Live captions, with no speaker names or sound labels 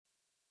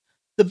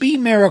The Bee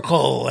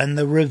Miracle and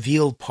the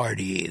Reveal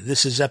Party.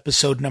 This is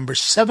episode number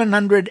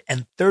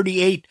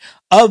 738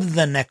 of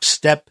The Next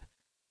Step,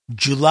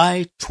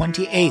 July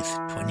 28th,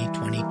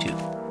 2022.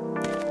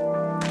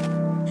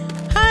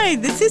 Hi,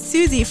 this is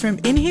Susie from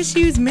In His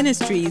Shoes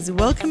Ministries,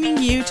 welcoming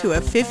you to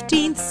a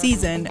 15th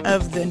season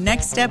of the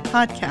Next Step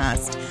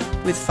podcast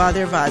with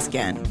Father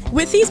Vazgen.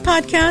 With these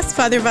podcasts,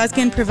 Father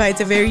Vazgen provides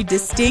a very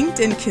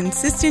distinct and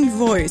consistent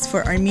voice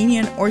for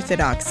Armenian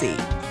Orthodoxy.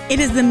 It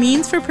is the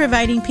means for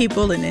providing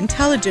people an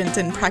intelligent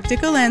and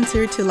practical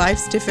answer to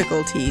life's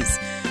difficulties,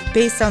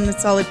 based on the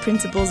solid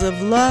principles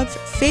of love,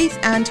 faith,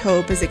 and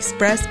hope as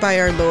expressed by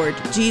our Lord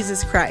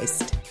Jesus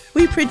Christ.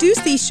 We produce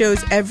these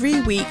shows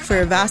every week for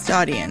a vast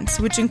audience,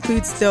 which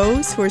includes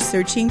those who are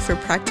searching for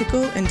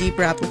practical and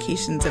deeper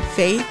applications of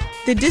faith,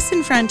 the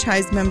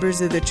disenfranchised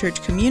members of the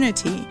church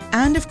community,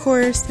 and of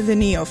course, the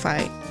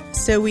neophyte.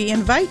 So we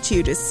invite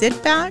you to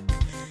sit back,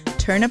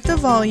 turn up the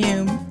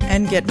volume,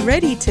 and get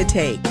ready to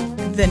take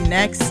the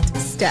next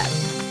step.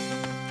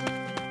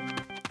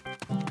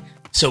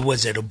 So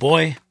was it a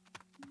boy?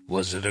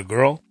 Was it a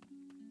girl?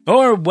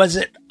 Or was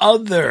it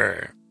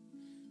other?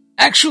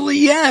 Actually,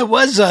 yeah, it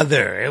was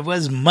other. It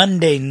was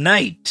Monday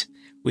night.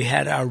 We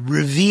had our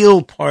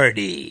reveal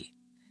party.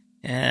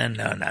 And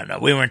no.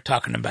 We weren't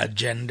talking about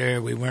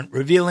gender. We weren't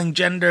revealing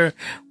gender.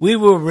 We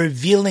were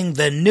revealing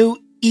the new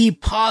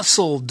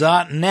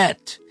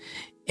ePostle.net.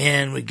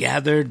 And we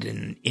gathered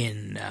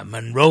in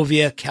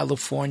Monrovia,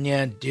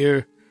 California.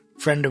 Dear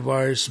friend of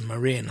ours,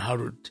 Marie and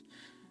Harut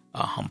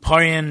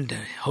Hamparian,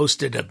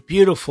 hosted a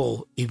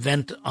beautiful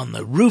event on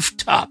the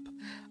rooftop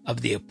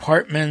of the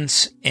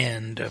apartments,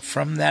 and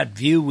from that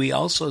view we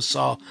also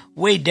saw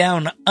way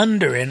down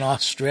under in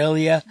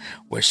Australia,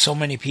 where so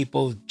many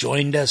people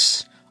joined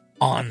us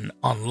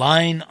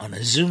online on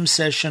a Zoom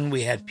session.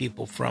 We had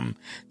people from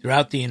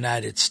throughout the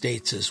United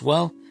States as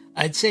well.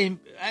 I'd say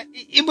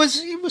it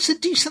was a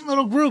decent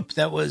little group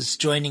that was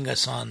joining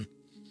us on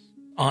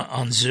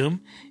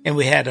Zoom, and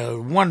we had a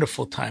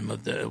wonderful time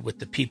with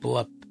the people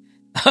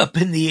up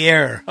in the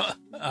air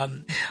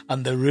on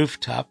the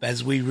rooftop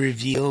as we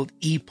revealed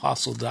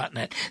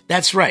ePostle.net.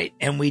 That's right,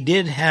 and we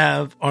did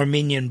have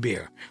Armenian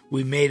beer.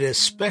 We made a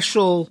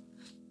special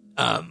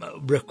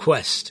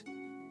request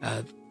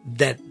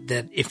that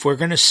if we're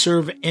going to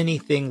serve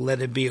anything,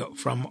 let it be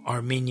from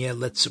Armenia.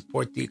 Let's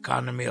support the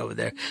economy over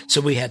there.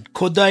 So we had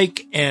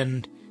Kodaik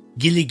and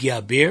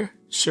Giligya beer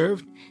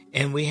served.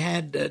 And we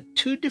had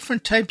two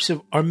different types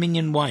of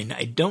Armenian wine.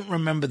 I don't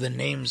remember the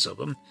names of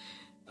them,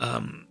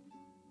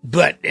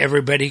 but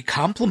everybody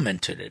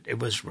complimented it. It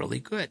was really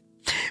good.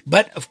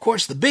 But, of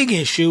course, the big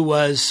issue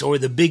was, or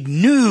the big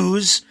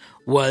news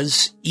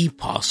was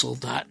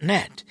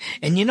ePostle.net.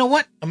 And you know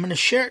what? I'm going to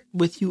share it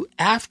with you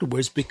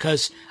afterwards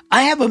because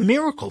I have a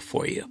miracle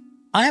for you.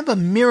 I have a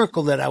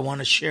miracle that I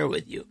want to share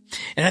with you.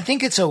 And I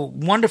think it's a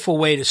wonderful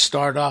way to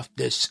start off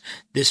this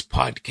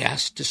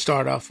podcast, to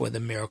start off with a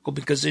miracle,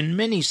 because in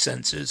many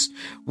senses,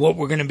 what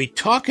we're going to be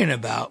talking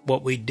about,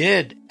 what we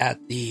did at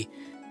the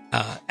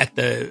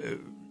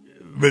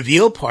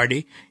reveal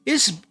party,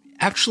 is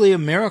actually a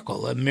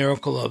miracle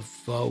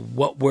of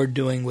what we're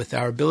doing with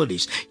our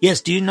abilities.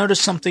 Yes, do you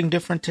notice something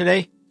different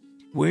today?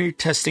 We're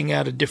testing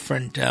out a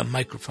different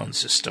microphone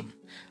system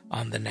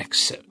on the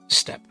next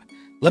step.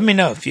 Let me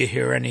know if you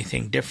hear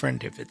anything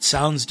different, if it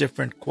sounds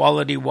different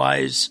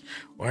quality-wise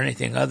or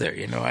anything other.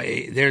 You know,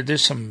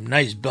 there's some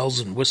nice bells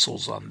and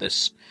whistles on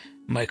this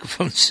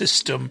microphone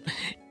system,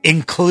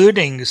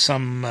 including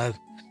some,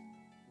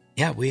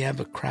 we have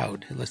a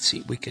crowd. Let's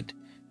see, we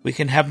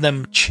can have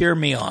them cheer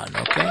me on,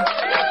 okay?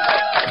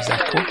 Is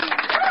that cool?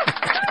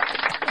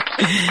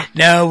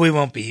 No, we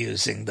won't be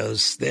using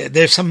those.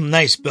 There's some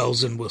nice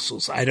bells and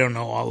whistles. I don't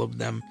know all of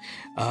them.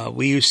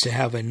 We used to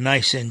have a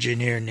nice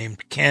engineer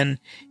named Ken.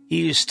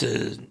 He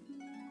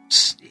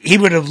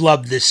would have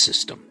loved this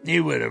system. He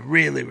would have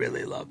really,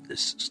 really loved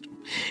this system.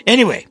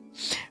 Anyway,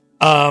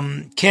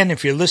 Ken,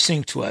 if you're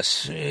listening to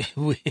us,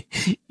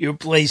 your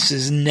place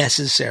is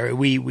necessary.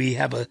 We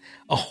have a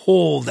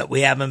hole that we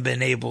haven't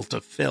been able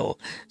to fill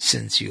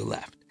since you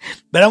left.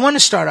 But I want to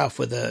start off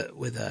with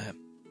a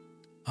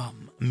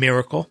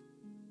miracle.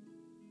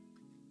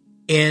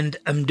 And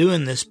I'm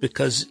doing this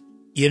because,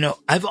 you know,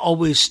 I've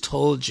always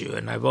told you,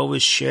 and I've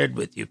always shared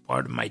with you,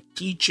 part of my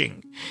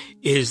teaching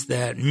is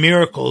that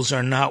miracles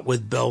are not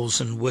with bells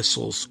and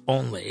whistles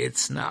only.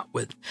 It's not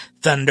with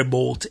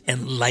thunderbolt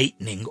and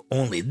lightning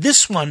only.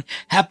 This one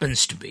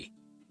happens to be.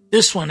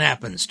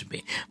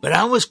 But I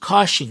always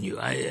caution you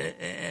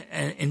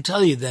and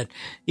tell you that,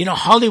 you know,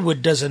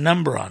 Hollywood does a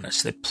number on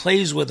us that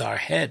plays with our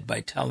head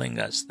by telling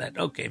us that,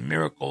 okay,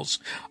 miracles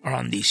are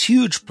on these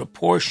huge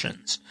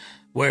proportions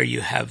where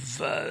you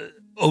have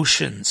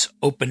oceans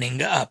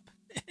opening up,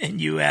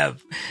 and you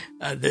have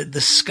the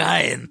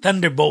sky and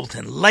thunderbolt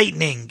and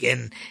lightning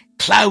and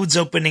clouds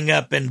opening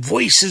up and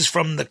voices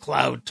from the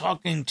cloud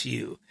talking to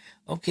you.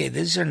 Okay,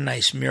 these are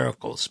nice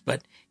miracles,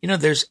 but, you know,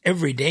 there's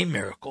everyday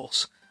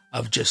miracles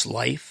of just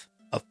life,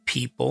 of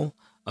people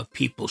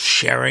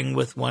sharing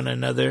with one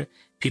another,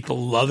 people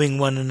loving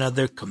one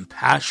another,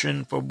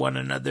 compassion for one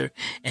another.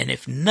 And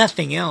if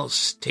nothing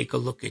else, take a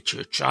look at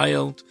your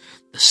child.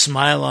 The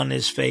smile on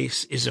his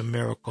face is a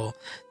miracle.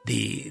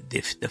 The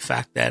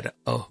fact that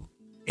a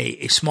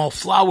small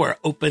flower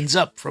opens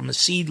up from a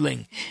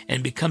seedling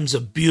and becomes a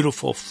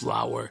beautiful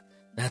flower,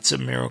 that's a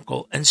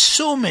miracle. And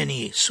so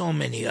many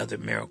other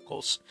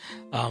miracles.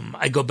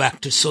 I go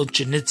back to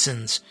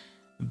Solzhenitsyn's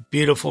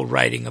beautiful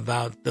writing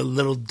about the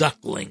little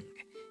duckling.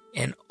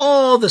 And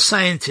all the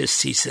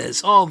scientists, he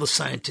says, all the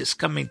scientists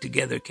coming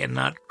together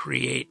cannot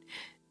create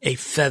a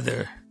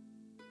feather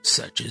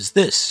such as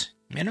this.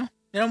 You know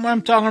what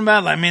I'm talking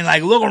about? I mean,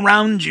 like, look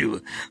around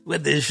you, where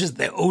there's just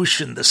the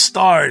ocean, the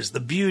stars, the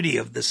beauty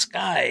of the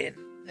sky,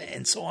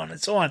 and so on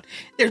and so on.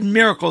 There's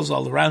miracles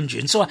all around you.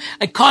 And so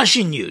I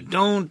caution you,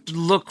 don't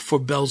look for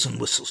bells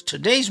and whistles.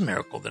 Today's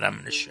miracle that I'm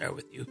going to share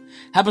with you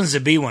happens to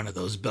be one of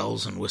those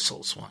bells and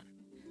whistles one.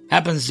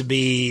 Happens to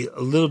be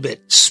a little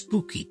bit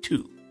spooky,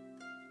 too.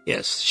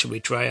 Yes, should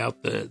we try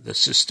out the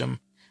system?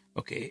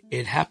 Okay,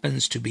 it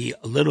happens to be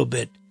a little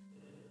bit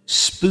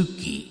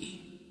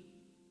spooky.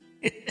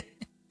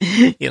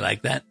 You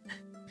like that?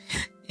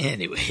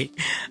 Anyway,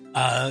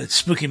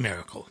 spooky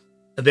miracle.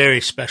 A very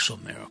special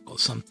miracle.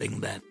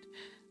 Something that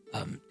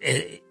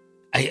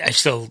I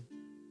still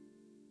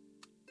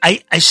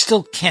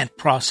can't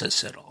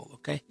process it all,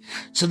 okay?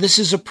 So this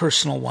is a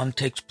personal one,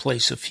 takes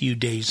place a few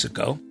days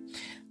ago.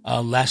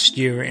 Last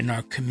year in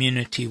our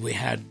community, we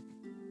had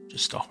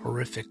just a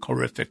horrific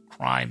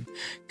crime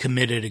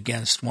committed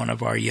against one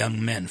of our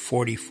young men,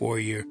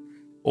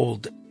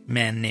 44-year-old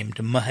man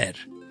named Maher.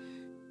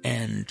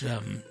 And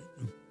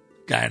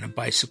guy on a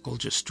bicycle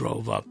just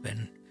drove up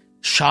and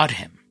shot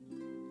him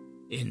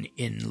in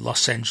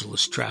Los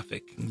Angeles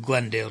traffic, in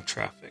Glendale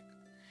traffic.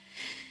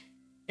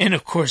 And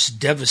of course,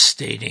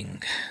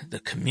 devastating the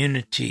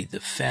community, the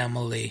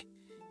family.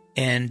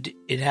 And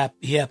he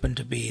happened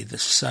to be the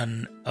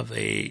son of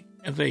a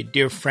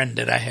dear friend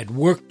that I had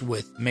worked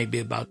with maybe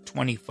about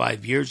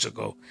 25 years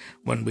ago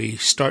when we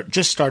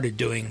just started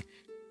doing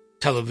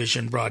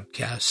television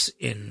broadcasts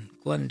in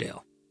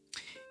Glendale.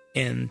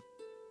 And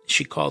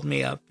she called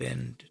me up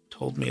and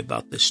told me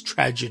about this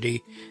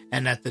tragedy.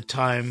 And at the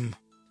time,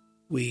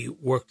 we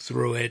worked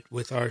through it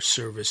with our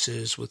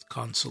services, with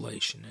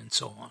consolation and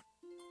so on.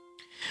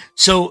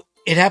 So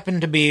it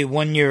happened to be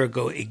 1 year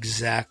ago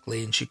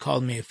exactly, and she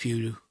called me a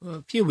few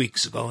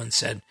weeks ago and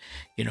said,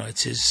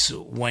 it's his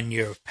 1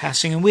 year of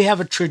passing, and we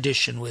have a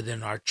tradition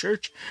within our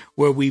church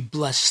where we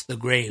bless the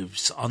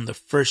graves on the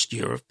first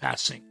year of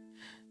passing.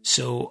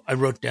 So I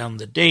wrote down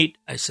the date.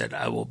 I said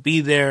I will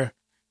be there,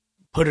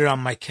 put it on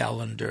my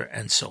calendar,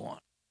 and so on.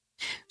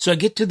 So I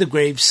get to the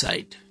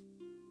gravesite,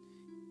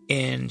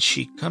 and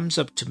she comes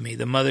up to me,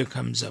 the mother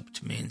comes up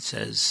to me and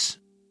says,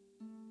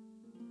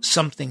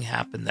 "Something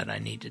happened that I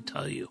need to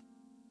tell you."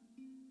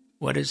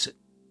 What is it?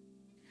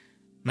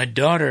 My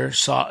daughter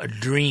saw a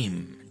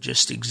dream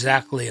just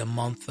exactly a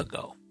month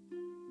ago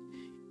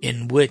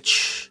in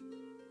which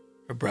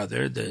her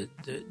brother,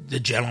 the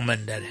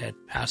gentleman that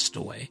had passed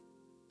away,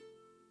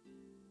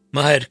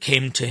 Maher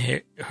came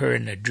to her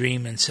in a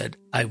dream and said,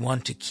 "I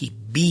want to keep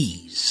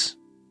bees."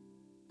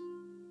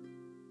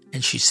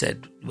 And she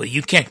said, "Well,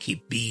 you can't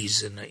keep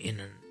bees in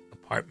an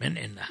apartment,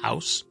 in the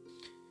house."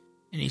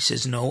 And he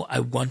says, "No, I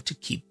want to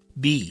keep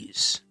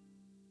bees."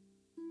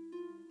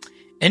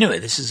 Anyway,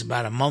 this is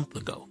about a month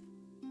ago.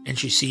 And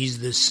she sees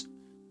this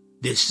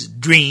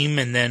dream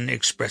and then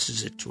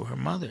expresses it to her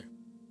mother.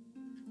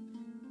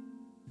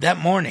 That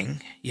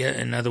morning,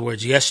 in other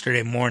words,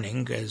 yesterday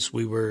morning, as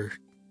we were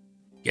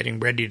getting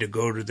ready to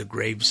go to the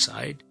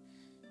graveside,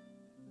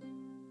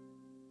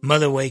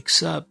 mother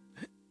wakes up,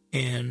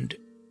 and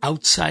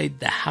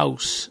outside the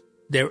house,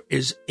 there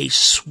is a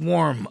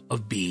swarm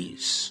of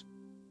bees.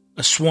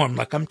 A swarm,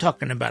 like I'm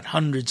talking about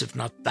hundreds, if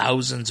not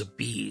thousands of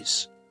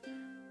bees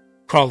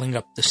crawling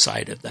up the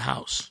side of the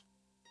house.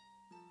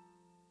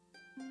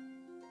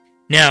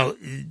 Now,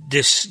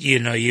 this,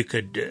 you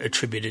could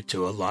attribute it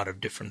to a lot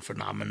of different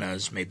phenomena.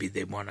 Maybe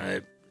they want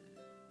to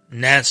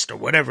nest or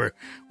whatever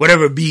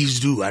bees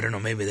do. I don't know,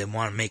 maybe they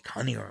want to make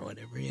honey or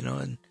whatever,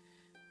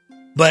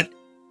 But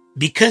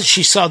because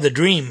she saw the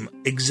dream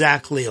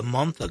exactly a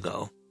month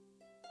ago,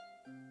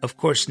 of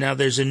course, now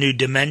there's a new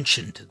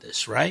dimension to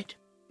this, right?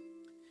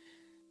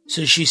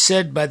 So she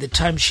said by the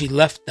time she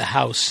left the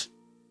house,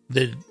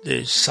 the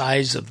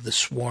size of the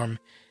swarm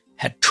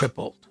had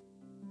tripled.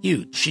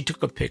 Huge. She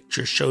took a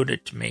picture, showed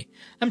it to me.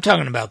 I'm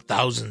talking about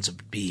thousands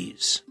of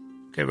bees.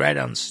 Okay, right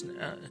on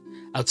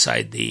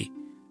outside the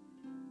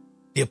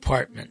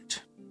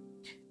apartment.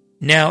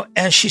 Now,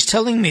 as she's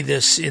telling me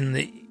this at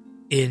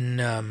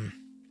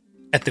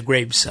the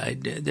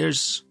graveside,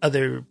 there's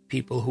other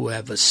people who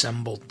have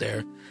assembled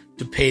there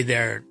to pay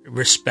their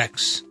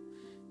respects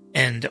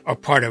and are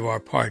part of our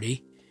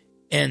party.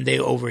 And they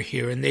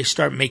overhear and they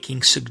start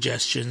making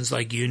suggestions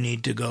like, you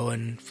need to go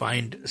and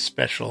find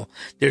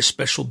there's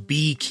special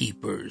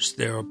beekeepers.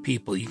 There are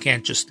people, you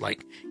can't just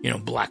black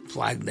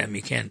flag them.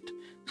 You can't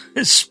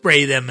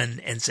spray them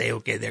and say,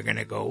 okay, they're going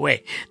to go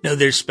away. No,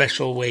 there's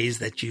special ways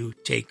that you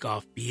take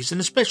off bees, and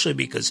especially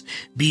because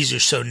bees are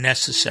so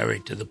necessary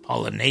to the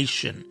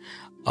pollination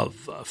of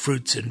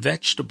fruits and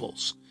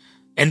vegetables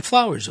and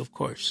flowers, of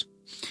course.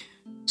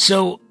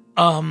 So,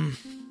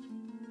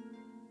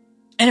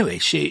 anyway,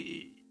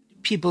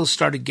 people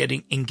started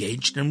getting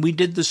engaged, and we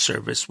did the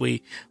service.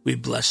 We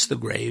blessed the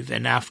grave,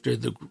 and after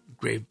the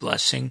grave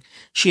blessing,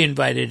 she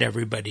invited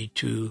everybody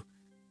to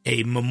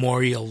a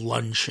memorial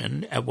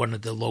luncheon at one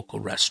of the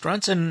local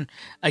restaurants, and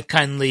I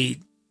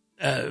kindly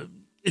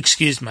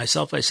excused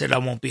myself. I said I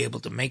won't be able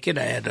to make it.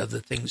 I had other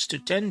things to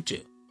tend to.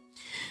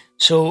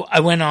 So I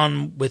went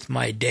on with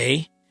my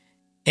day,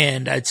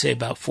 and I'd say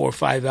about 4 or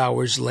 5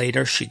 hours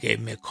later, she gave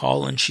me a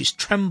call, and she's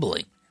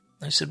trembling.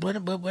 I said,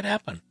 what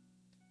happened?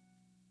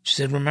 She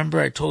said, remember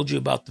I told you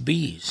about the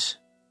bees?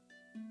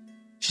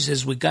 She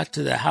says, we got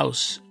to the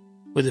house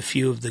with a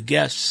few of the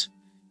guests,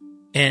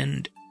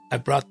 and I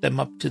brought them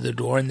up to the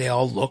door, and they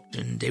all looked,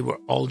 and they were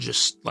all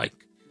just like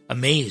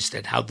amazed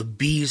at how the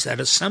bees had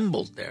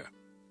assembled there.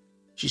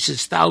 She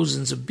says,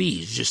 thousands of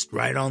bees just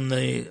right on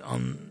the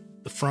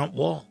front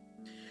wall.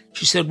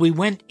 She said, we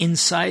went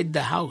inside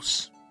the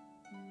house,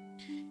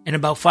 and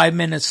about 5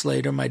 minutes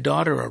later, my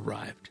daughter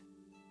arrived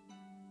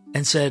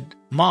and said,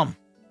 Mom,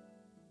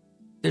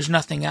 there's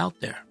nothing out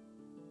there.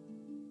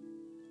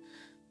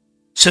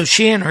 So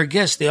she and her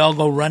guests, they all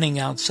go running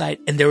outside,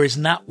 and there is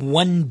not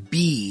one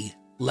bee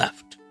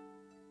left.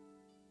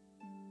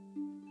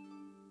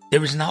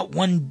 There is not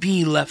one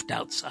bee left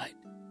outside.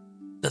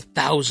 The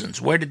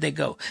thousands, where did they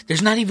go?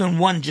 There's not even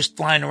one just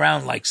flying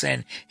around like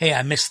saying, hey,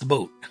 I missed the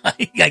boat.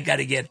 I got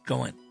to get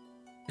going.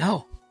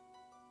 No.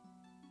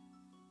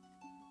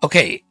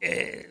 Okay,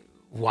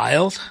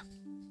 wild?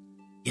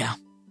 Yeah,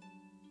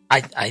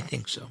 I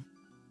think so.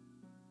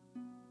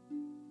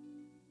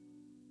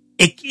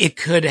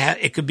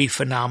 It could be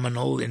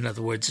phenomenal. In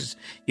other words,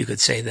 you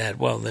could say that,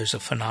 well, there's a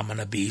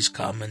phenomena, bees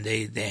come and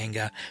they hang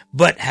out.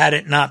 But had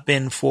it not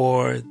been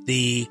for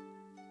the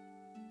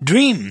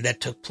dream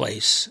that took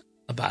place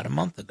about a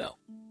month ago.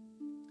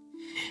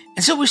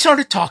 And so we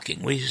started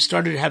talking. We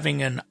started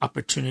having an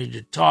opportunity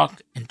to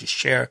talk and to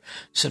share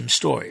some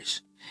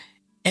stories.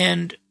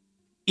 And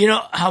you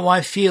know how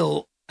I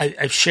feel,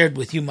 I've shared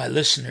with you, my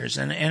listeners,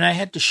 and I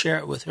had to share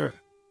it with her,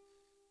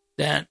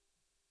 that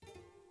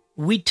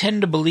we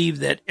tend to believe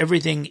that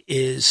everything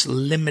is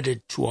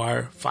limited to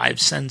our 5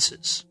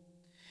 senses.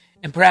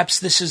 And perhaps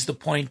this is the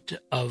point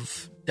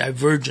of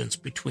divergence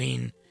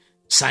between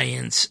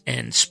science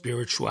and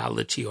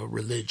spirituality or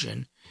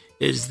religion,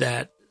 is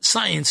that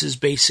science is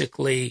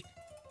basically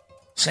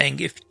saying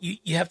if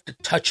you have to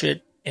touch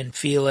it and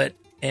feel it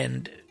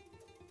and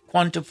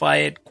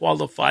quantify it,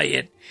 qualify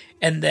it,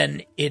 and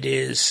then it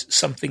is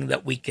something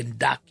that we can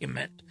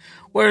document.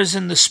 Whereas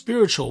in the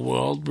spiritual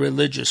world,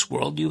 religious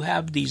world, you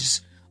have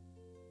these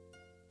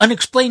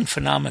unexplained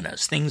phenomena,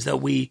 things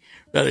that we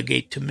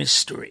relegate to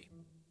mystery.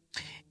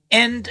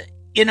 And,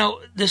 you know,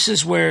 this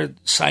is where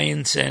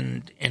science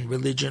and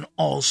religion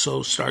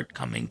also start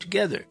coming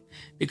together,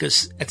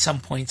 because at some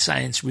point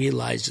science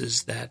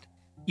realizes that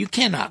you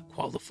cannot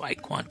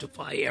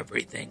quantify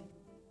everything.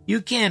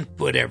 You can't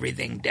put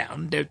everything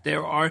down.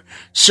 There are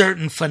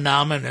certain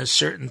phenomena,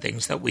 certain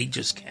things that we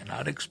just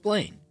cannot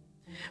explain.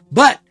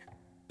 But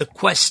the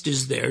quest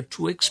is there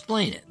to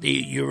explain it.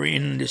 You're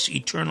in this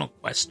eternal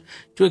quest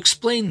to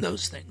explain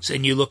those things.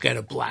 And you look at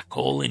a black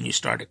hole and you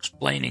start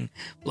explaining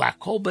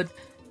black hole. But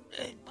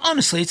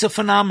honestly, it's a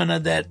phenomena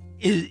that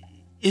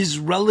is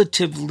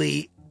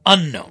relatively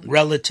unknown.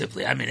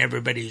 Relatively. I mean,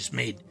 everybody's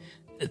made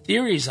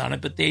theories on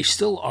it, but they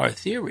still are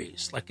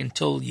theories, like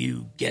until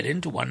you get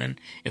into one.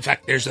 And in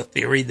fact, there's a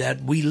theory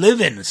that we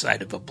live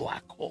inside of a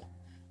black hole.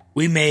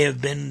 We may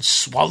have been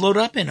swallowed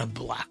up in a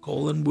black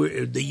hole, and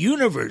the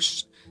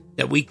universe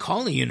that we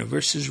call a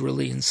universe is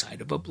really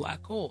inside of a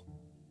black hole.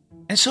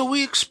 And so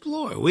we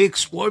explore. We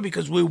explore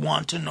because we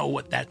want to know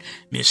what that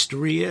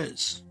mystery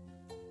is.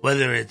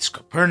 Whether it's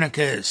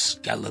Copernicus,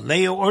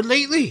 Galileo, or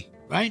lately,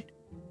 right?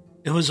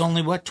 It was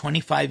only,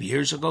 25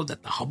 years ago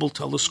that the Hubble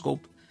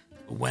telescope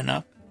went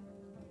up,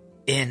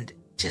 and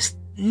just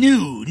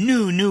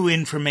new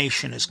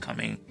information is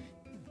coming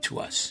to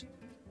us.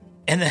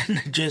 And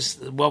then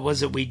just, what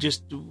was it?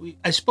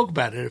 I spoke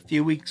about it a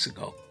few weeks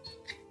ago.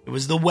 It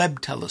was the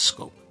Webb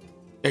telescope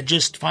that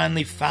just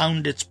finally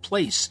found its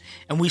place.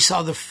 And we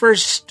saw the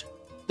first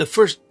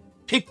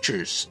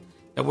pictures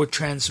that were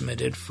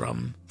transmitted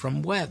from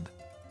Webb.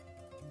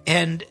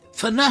 And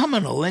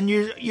phenomenal. And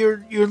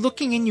you're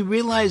looking and you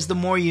realize the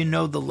more you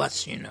know, the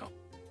less you know.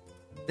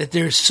 That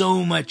there's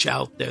so much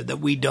out there that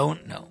we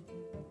don't know.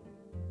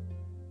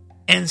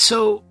 And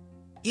so,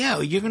 yeah,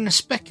 you're going to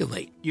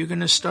speculate. You're going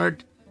to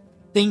start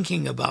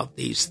thinking about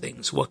these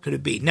things. What could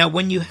it be? Now,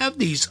 when you have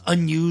these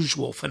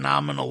unusual,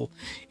 phenomenal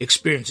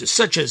experiences,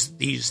 such as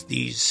these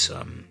bees,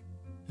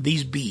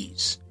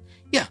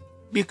 yeah,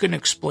 you can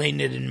explain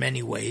it in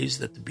many ways,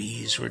 that the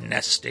bees were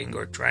nesting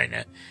or trying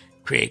to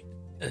create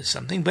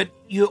something. But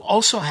you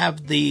also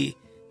have the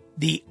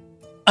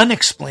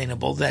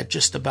unexplainable, that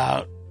just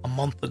about a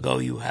month ago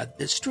you had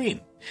this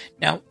dream.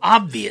 Now,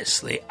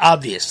 obviously,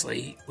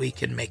 we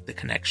can make the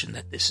connection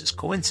that this is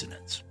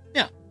coincidence.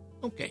 Yeah,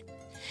 okay.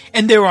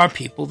 And there are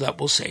people that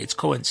will say it's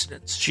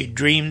coincidence. She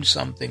dreamed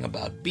something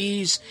about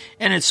bees,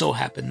 and it so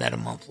happened that a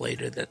month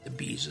later that the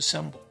bees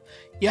assembled.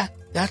 Yeah,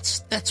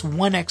 that's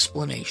one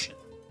explanation.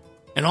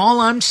 And all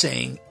I'm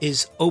saying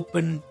is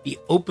be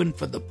open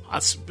for the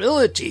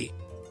possibility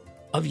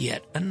of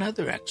yet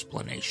another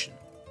explanation.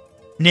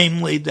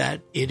 Namely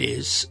that it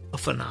is a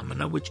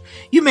phenomena which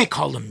you may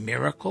call a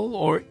miracle,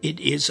 or it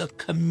is a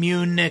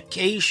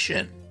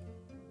communication.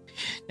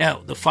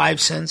 Now, the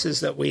 5 senses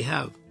that we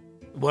have,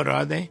 what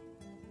are they?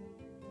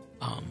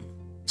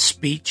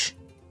 Speech.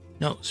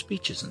 No,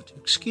 speech isn't.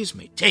 Excuse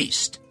me.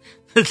 Taste.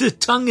 The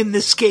tongue in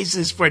this case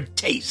is for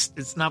taste.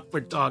 It's not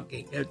for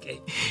talking.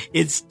 Okay.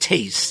 It's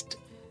taste,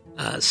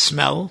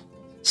 smell,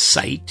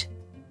 sight,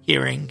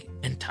 hearing,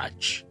 and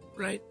touch.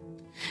 Right?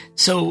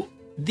 So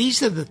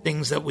these are the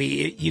things that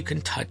you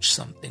can touch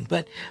something.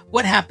 But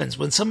what happens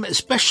when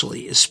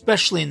especially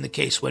in the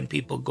case when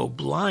people go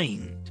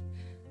blind,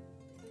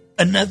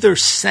 another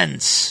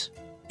sense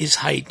is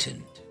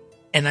heightened.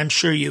 And I'm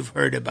sure you've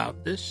heard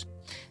about this,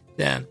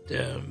 that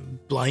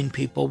blind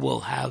people will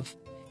have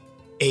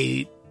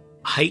a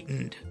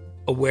heightened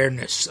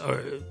awareness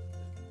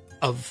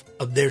of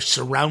their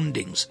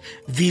surroundings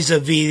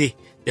vis-a-vis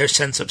their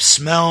sense of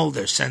smell,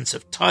 their sense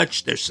of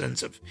touch, their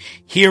sense of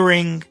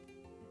hearing,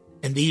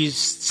 and these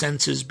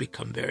senses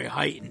become very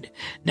heightened.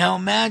 Now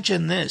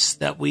imagine this,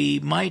 that we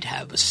might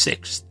have a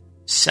 6th,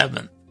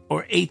 7th,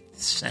 or 8th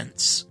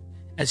sense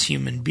as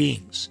human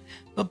beings.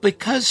 But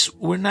because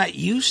we're not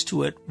used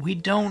to it, we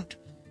don't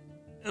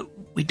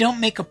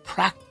make a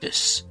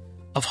practice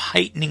of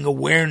heightening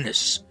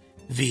awareness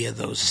via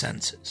those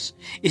senses.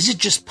 Is it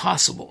just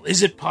possible?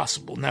 Is it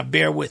possible? Now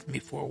bear with me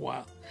for a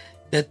while.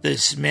 That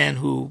this man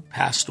who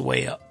passed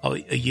away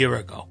a year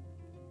ago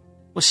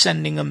was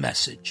sending a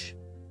message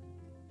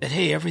that,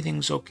 hey,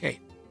 everything's okay.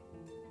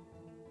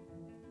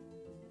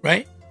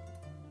 Right?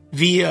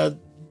 Via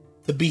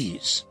the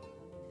bees.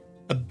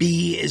 A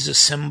bee is a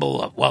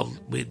symbol of,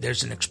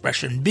 there's an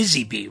expression,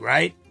 busy bee,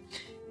 right?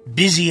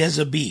 Busy as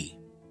a bee.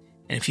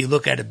 And if you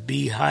look at a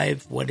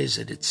beehive, what is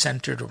it? It's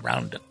centered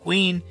around a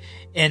queen,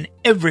 and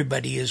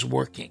everybody is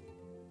working.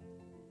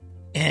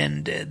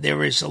 And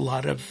there is a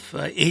lot of,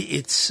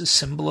 it's a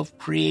symbol of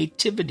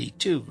creativity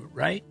too,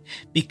 right?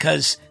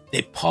 Because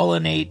they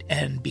pollinate,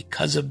 and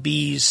because of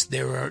bees,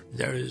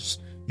 there's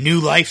new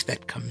life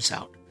that comes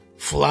out.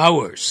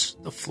 Flowers,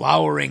 the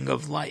flowering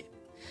of life.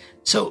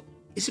 So,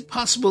 is it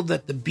possible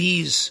that the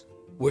bees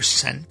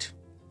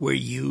were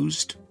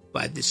used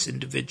by this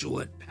individual who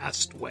had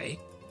passed away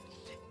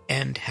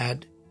and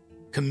had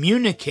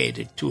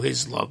communicated to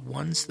his loved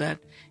ones that,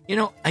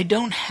 I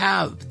don't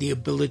have the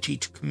ability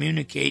to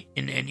communicate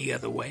in any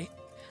other way.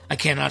 I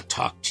cannot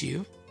talk to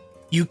you.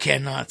 You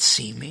cannot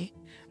see me.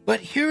 But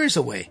here is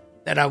a way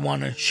that I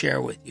want to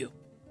share with you.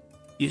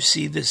 You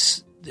see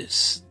this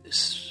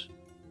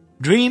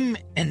dream,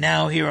 and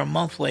now here a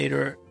month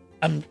later,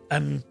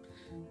 I'm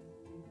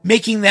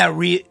making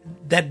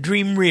that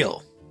dream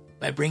real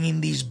by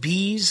bringing these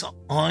bees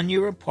on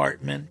your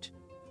apartment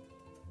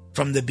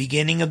from the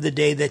beginning of the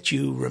day that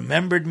you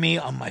remembered me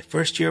on my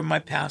first year of my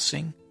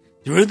passing,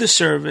 through the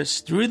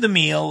service, through the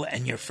meal,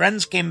 and your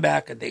friends came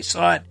back and they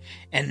saw it,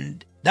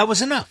 and that was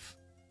enough.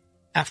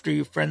 After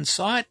your friends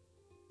saw it,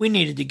 we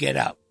needed to get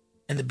out,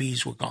 and the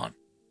bees were gone,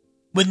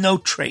 with no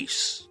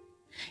trace.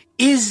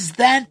 Is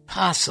that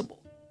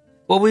possible?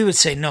 Well, we would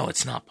say, no,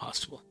 it's not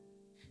possible.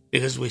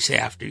 Because we say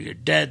after you're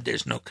dead,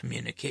 there's no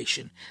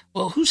communication.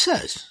 Well, who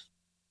says?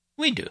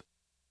 We do.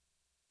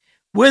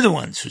 We're the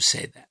ones who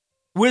say that.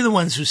 We're the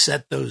ones who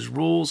set those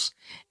rules,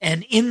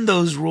 and in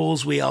those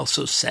rules, we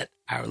also set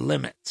our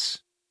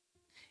limits.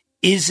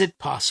 Is it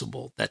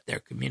possible that they're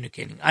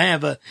communicating? I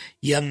have a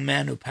young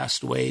man who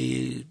passed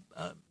away,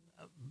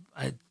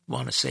 I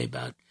want to say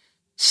about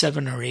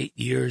 7 or 8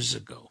 years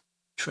ago.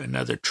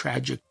 Another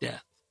tragic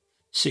death,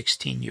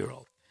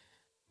 16-year-old.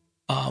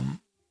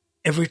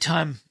 Every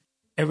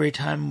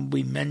time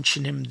we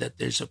mention him, that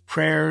there's a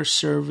prayer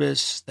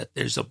service, that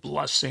there's a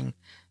blessing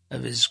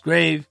of his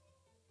grave,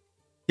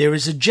 there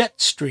is a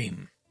jet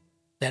stream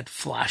that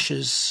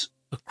flashes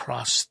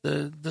across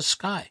the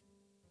sky.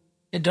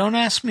 And don't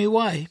ask me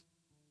why.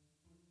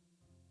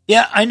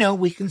 Yeah, I know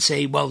we can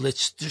say, well,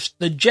 it's just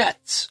the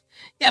jets.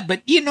 Yeah,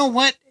 but you know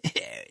what?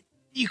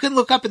 You can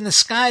look up in the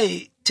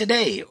sky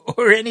today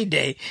or any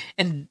day,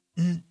 and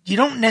you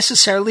don't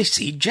necessarily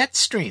see jet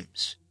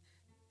streams.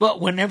 But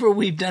whenever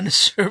we've done a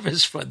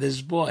service for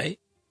this boy,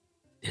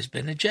 there's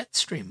been a jet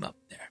stream up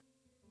there.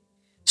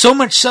 So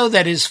much so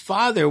that his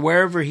father,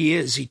 wherever he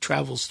is, he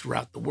travels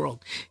throughout the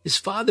world, his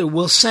father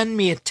will send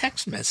me a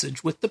text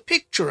message with the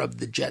picture of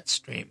the jet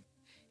stream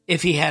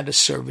if he had a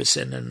service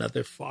in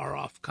another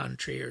far-off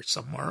country or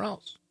somewhere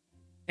else.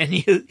 And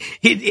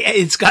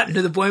it's gotten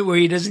to the point where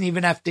he doesn't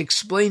even have to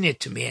explain it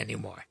to me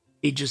anymore.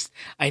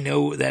 I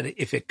know that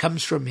if it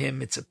comes from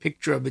him, it's a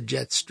picture of a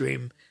jet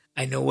stream.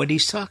 I know what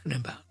he's talking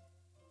about.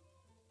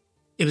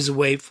 It was a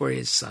way for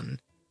his son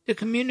to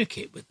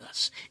communicate with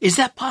us. Is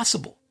that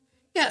possible?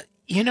 Yeah,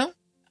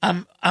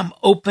 I'm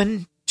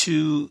open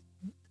to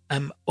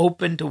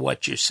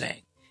what you're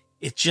saying.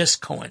 It's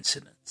just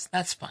coincidence.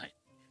 That's fine.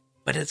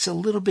 But it's a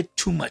little bit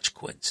too much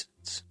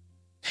coincidence.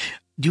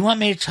 Do you want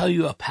me to tell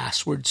you a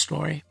password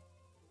story?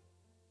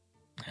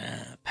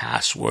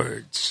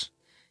 Passwords.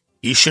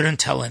 You shouldn't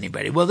tell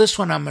anybody. Well, this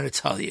one I'm going to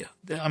tell you.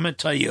 I'm going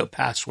to tell you a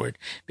password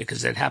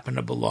because it happened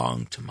to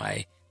belong to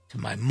my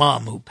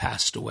mom, who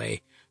passed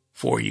away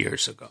 4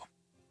 years ago.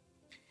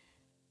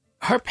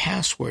 Her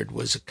password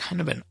was a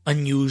kind of an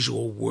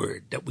unusual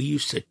word that we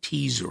used to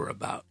tease her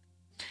about.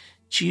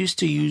 She used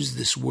to use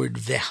this word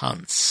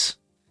vehans,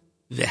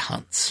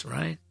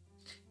 right?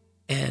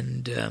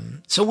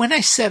 And so when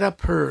I set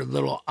up her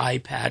little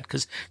iPad,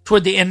 because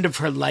toward the end of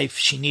her life,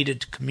 she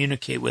needed to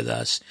communicate with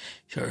us.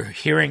 Her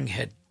hearing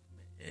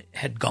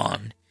had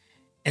gone.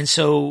 And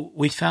so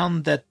we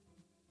found that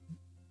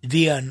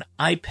via an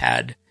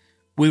iPad,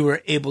 we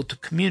were able to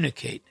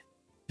communicate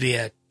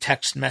via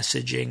text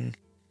messaging,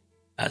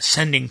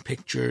 sending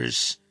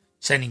pictures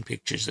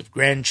of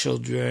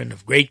grandchildren,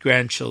 of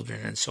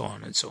great-grandchildren, and so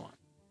on and so on.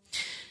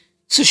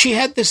 So she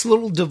had this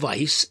little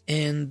device,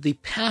 and the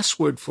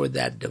password for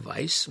that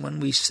device, when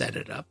we set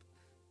it up,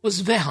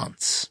 was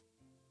vehans.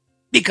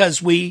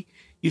 Because we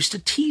used to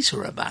tease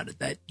her about it,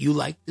 that you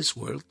like this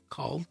word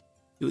called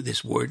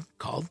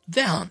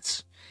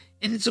vehans.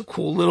 And it's a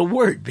cool little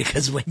word,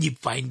 because when you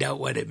find out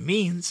what it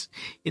means,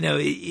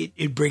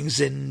 it brings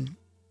in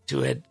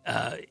to it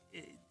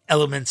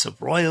elements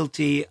of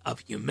royalty,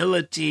 of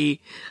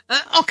humility,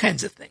 all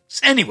kinds of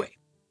things. Anyway,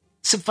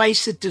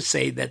 suffice it to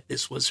say that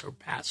this was her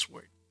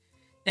password.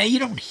 Now, you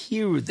don't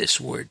hear this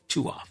word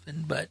too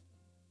often, but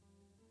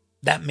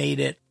that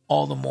made it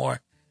all the more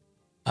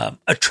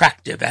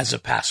attractive as a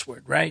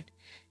password, right?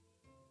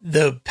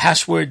 The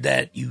password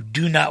that you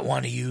do not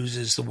want to use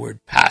is the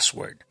word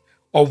password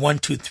or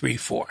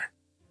 1234.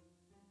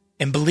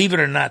 And believe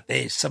it or not,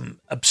 there's some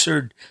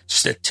absurd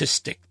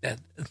statistic that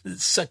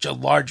such a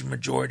large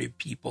majority of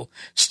people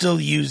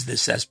still use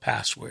this as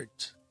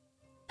passwords.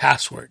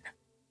 Password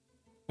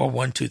or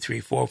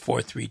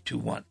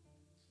 12344321.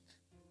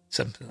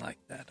 Something like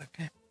that,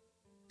 okay?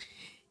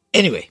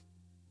 Anyway,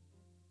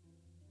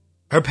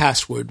 her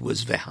password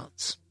was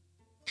vehans.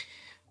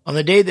 On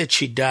the day that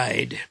she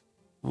died,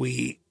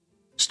 we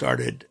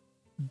started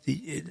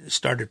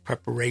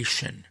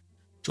preparation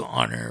to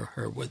honor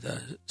her with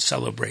a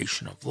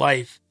celebration of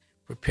life,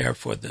 prepare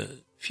for the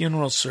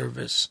funeral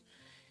service,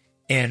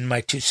 and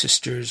my two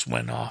sisters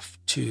went off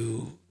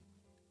to,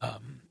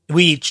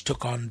 we each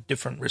took on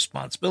different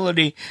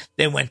responsibility.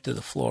 They went to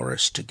the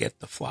florist to get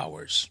the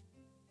flowers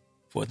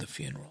for the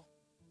funeral.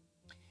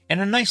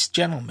 And a nice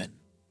gentleman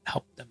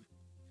helped them.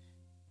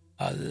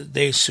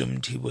 They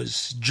assumed he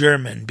was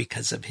German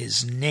because of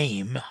his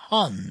name,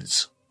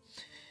 Hans.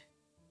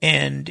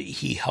 And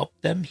he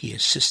helped them, he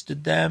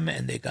assisted them,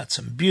 and they got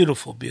some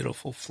beautiful,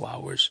 beautiful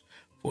flowers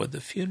for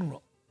the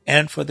funeral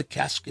and for the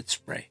casket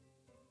spray.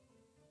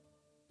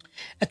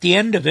 At the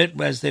end of it,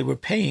 as they were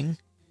paying,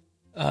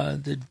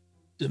 the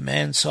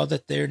man saw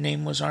that their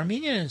name was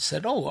Armenian and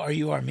said, "Oh, are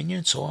you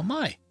Armenian? So am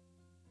I."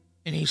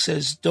 And he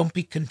says, "Don't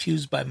be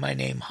confused by my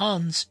name,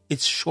 Hans.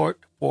 It's short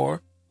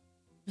for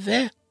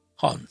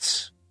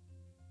Vehans."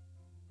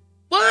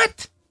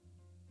 What?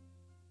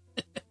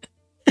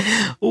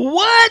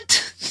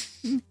 What?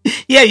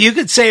 Yeah, you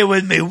could say it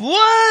with me.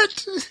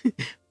 What?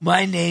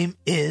 My name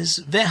is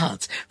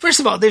Vehans.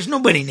 First of all, there's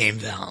nobody named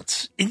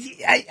Vehans.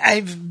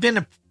 I've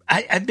been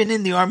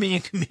in the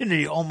Armenian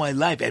community all my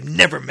life. I've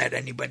never met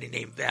anybody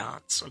named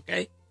Vehans,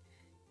 okay?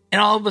 And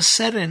all of a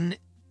sudden,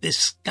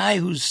 this guy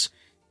who's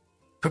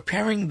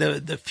preparing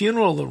the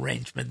funeral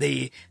arrangement,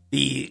 the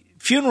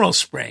funeral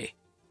spray,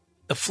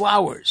 the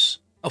flowers,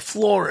 a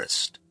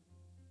florist,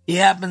 he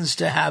happens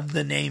to have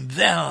the name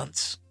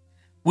Vehans,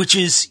 which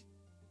is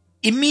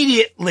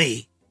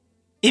immediately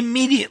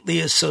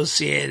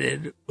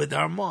associated with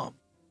our mom.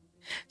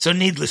 So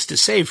needless to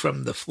say,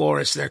 from the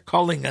florist, they're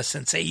calling us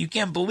and say, "You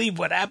can't believe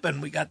what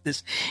happened. We got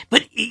this."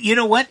 But you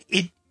know what?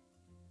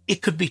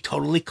 It could be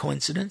totally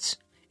coincidence.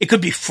 It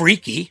could be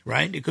freaky,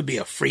 right? It could be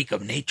a freak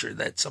of nature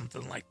that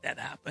something like that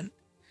happened.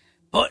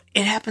 But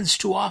it happens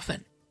too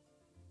often.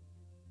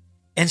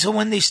 And so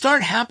when they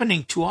start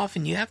happening too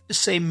often, you have to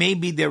say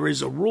maybe there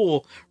is a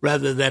rule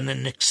rather than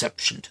an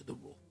exception to the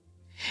rule.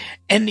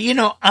 And,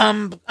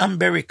 I'm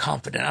very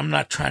confident. I'm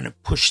not trying to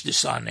push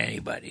this on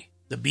anybody.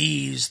 The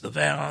bees, the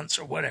Vehans,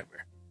 or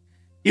whatever.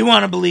 You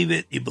want to believe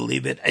it, you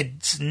believe it.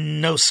 It's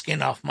no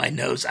skin off my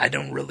nose. I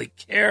don't really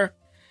care.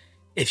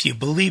 If you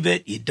believe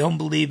it, you don't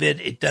believe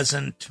it. It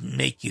doesn't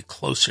make you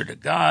closer to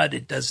God.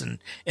 It doesn't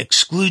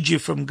exclude you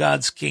from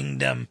God's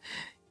kingdom.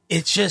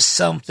 It's just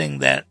something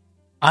that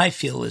I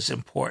feel is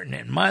important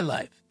in my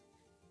life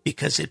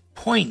because it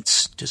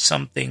points to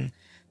something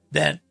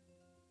that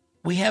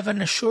we have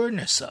an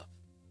assuredness of,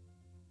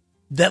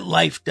 that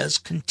life does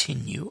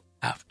continue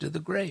after the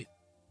grave,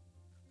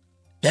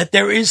 that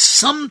there is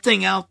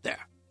something out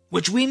there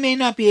which we may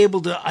not be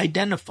able to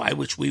identify,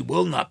 which we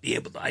will not be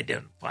able to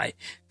identify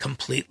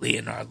completely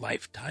in our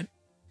lifetime.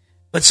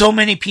 But so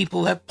many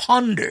people have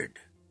pondered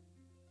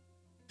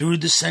through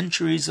the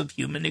centuries of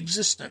human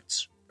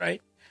existence,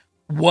 right?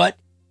 What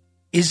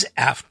is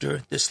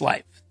after this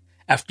life?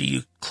 After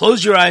you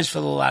close your eyes for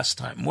the last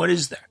time, what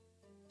is there?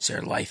 Is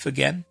there life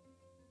again?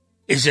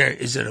 Is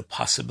it a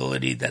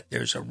possibility that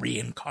there's a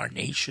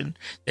reincarnation,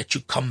 that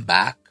you come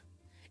back?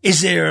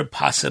 Is there a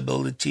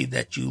possibility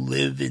that you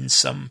live in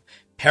some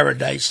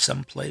paradise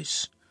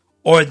someplace,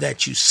 or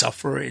that you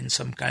suffer in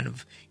some kind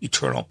of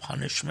eternal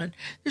punishment?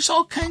 There's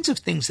all kinds of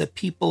things that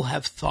people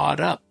have thought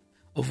up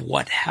of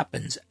what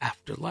happens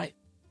after life.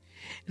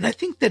 And I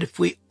think that if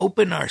we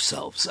open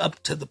ourselves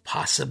up to the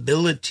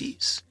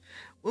possibilities,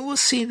 we will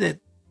see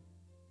that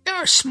there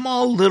are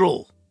small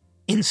little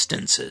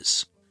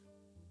instances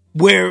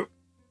where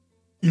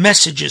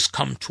messages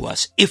come to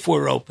us if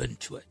we're open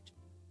to it.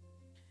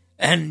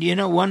 And,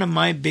 one of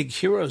my big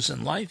heroes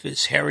in life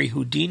is Harry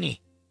Houdini.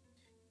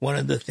 One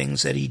of the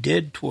things that he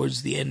did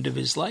towards the end of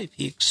his life,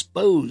 he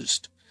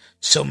exposed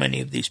so many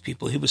of these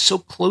people. He was so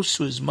close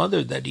to his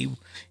mother that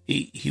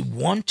he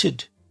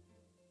wanted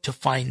to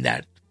find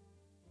that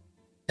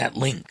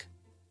link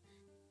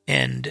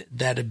and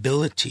that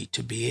ability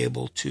to be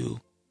able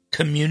to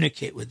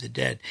communicate with the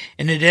dead.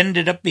 And it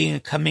ended up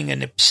becoming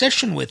an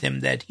obsession with him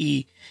that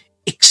he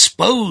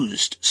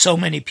exposed so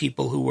many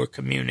people who were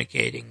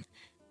communicating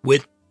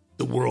with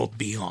the world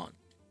beyond.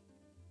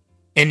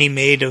 And he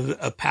made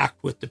a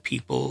pact with the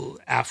people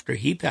after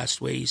he passed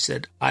away. He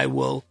said, I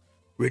will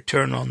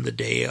return on the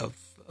day of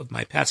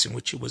my passing,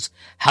 which was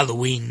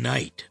Halloween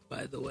night,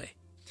 by the way.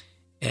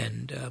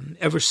 And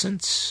ever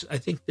since, I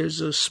think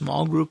there's a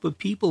small group of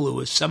people who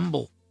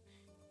assemble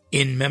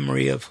in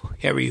memory of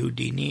Harry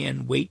Houdini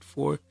and wait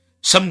for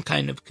some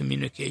kind of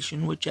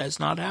communication, which has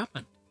not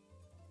happened.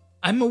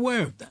 I'm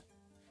aware of that.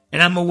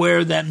 And I'm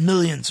aware that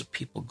millions of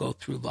people go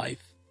through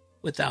life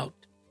without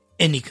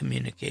any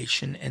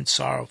communication, and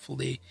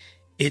sorrowfully,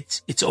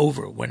 it's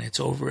over. When it's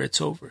over, it's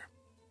over.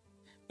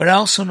 But I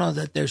also know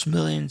that there's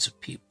millions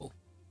of people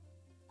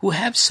who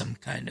have some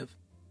kind of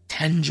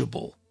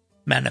tangible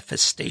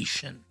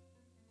manifestation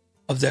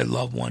of their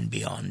loved one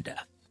beyond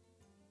death.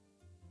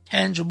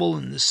 Tangible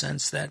in the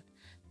sense that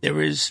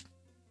there is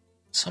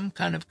some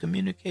kind of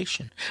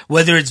communication,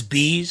 whether it's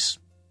bees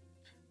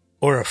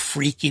or a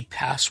freaky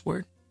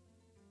password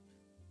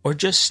or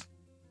just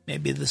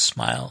maybe the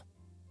smile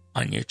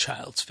on your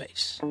child's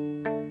face.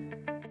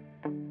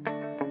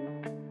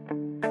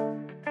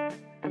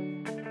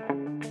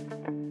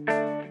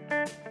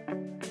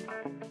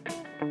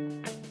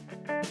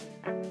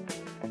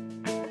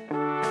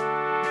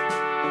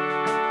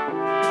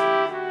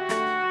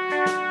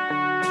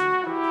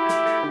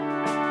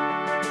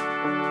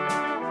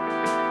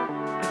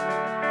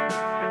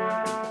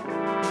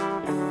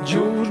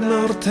 Ջուրն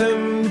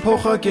արդեն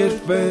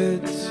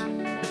փոխակերպվեց,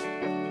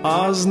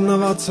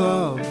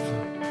 ազնվացավ,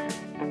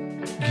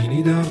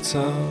 գինի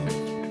դարձավ,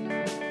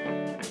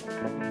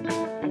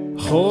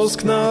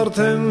 խոսքն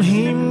արդեն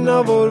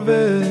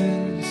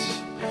հիմնավորվեց,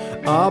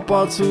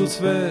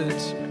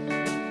 ապացուցվեց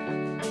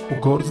ու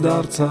գործ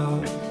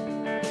դարձավ,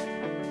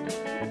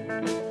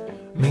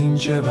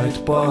 մինչև այդ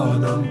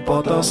պահն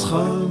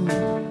անպատասխան,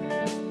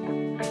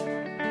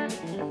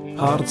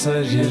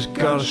 հարցեր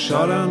երկար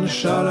շարան,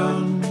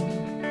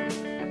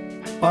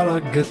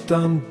 Արագ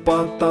գտան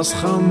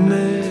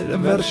պատասխաններ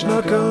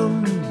վերջնական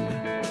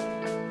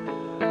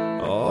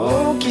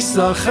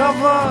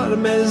Կիսախավար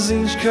մեզ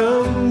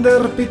ինչքան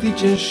դեռ պիտի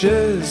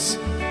ճնշես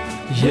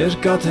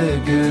Երկաթե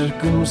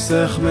գրկում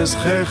սեղմես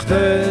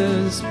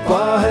խեղդես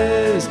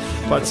պահես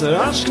Բացր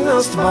աչքն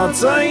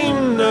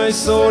աստվածային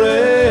այսօր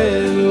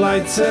էլ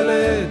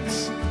այցելեց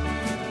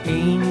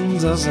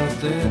Ինձ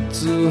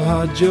ազատեց ու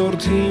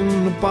հաջորդին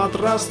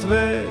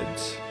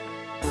պատրաստվեց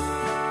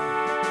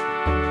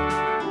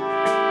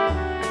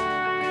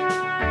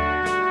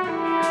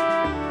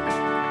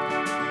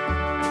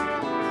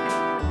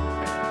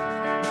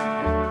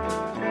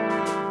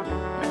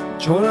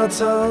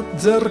Չորացած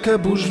ձեռքը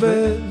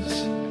բուժվեց,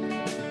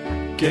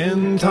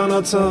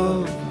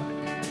 կենթանացավ,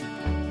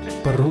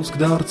 բռունցք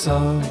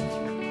դարձավ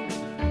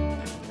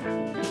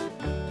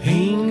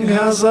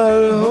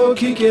 5000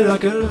 հոգի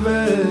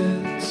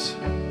կերակրվեց,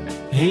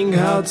 5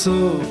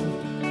 հացով,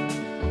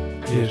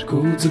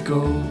 2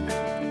 ձկով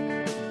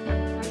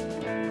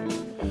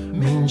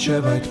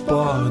Մինչև այդ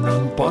պահն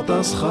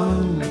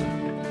անպատասխան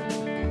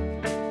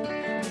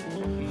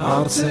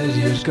Հարցեր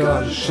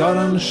երկար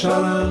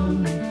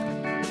շարան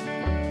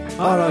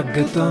Արագ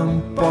գտան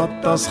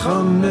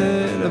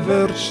պատասխաններ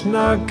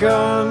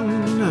վերջնական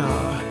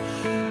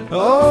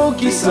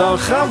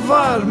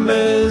Կիսախավար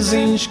մեզ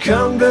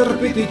ինչքան դեռ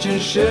պիտի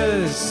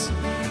ճնշես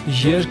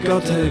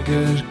Երկաթե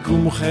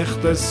գրկում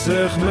խեղդես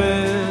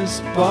սեղմես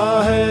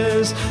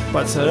պահես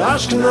Բացր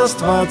աչքն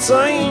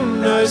աստվածային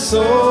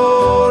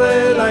այսօր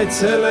էլ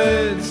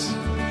այցելեց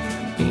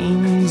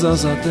Ինձ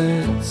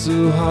ազատեց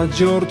ու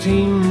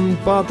հաջորդին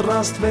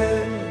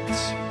պատրաստվեց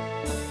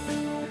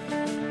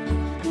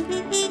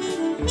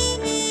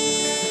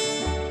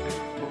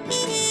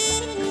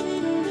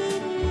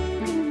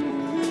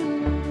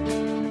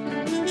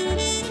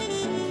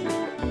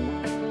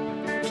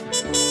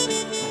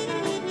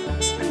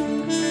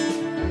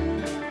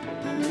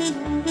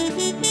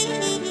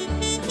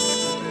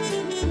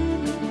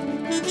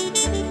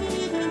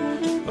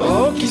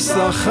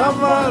Կիսա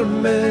խավար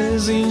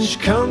մեզ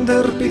ինչքան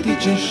դեռ պիտի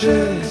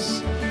ճնշես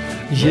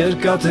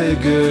Երկաթե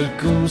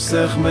գրկում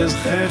սեղ մեզ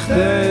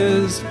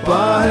խեղդես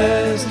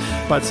Պահես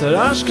Բայց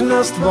հրաշքն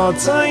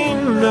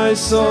աստվածային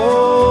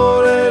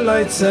այսօր էլ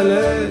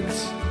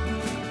այցելեց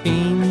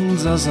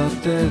Ինձ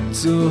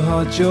ազատեց ու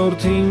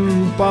հաջորդին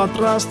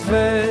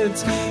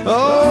պատրաստվեց Օ,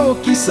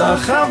 կիսա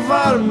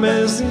խավար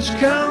մեզ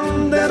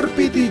ինչքան դեռ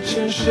պիտի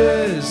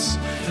ճնշես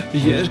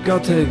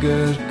Երկաթե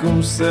գրկում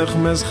սեղ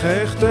մեզ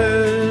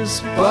խեղդես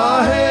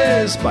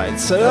Պահես,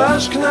 բայց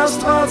հրաշքն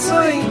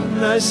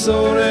աստվածային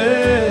այսօր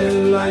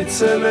էլ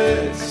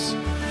այցելեց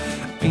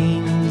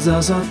Ինձ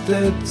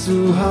ազատեց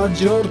ու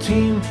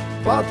հաջորդին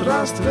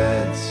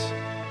պատրաստվեց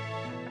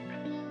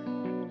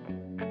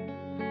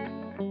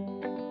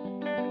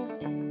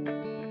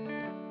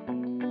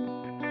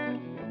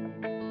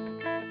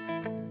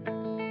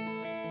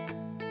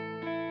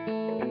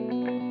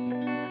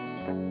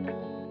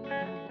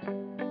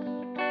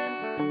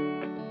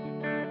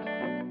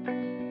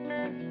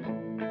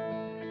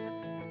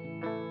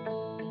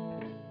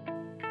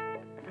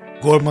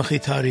Gor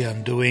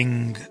Machitarian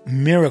doing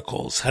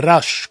Miracles,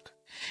 Harashk,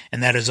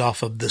 and that is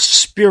off of the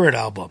Spirit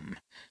album.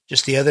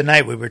 Just the other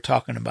night we were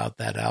talking about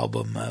that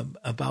album,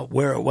 about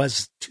where it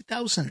was.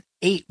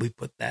 2008 we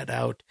put that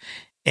out,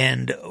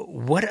 and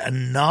what a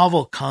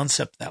novel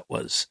concept that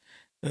was.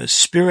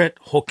 Spirit,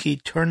 Hoki,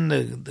 turn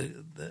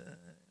the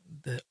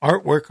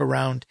artwork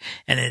around,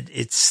 and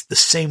it's the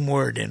same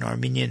word in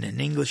Armenian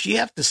and English. You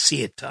have to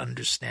see it to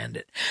understand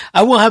it.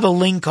 I will have a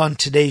link on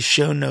today's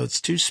show notes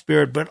to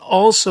Spirit, but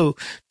also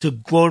to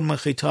Gor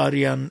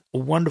Machitarian, a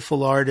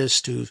wonderful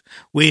artist who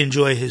we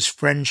enjoy his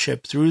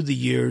friendship through the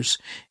years.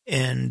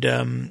 And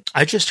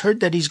I just heard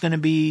that he's going to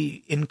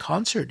be in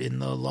concert in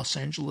the Los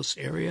Angeles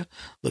area.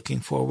 Looking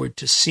forward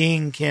to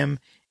seeing him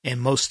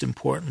and, most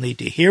importantly,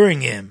 to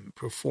hearing him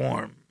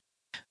perform.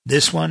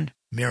 This one,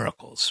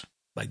 Miracles,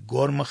 by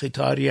Gor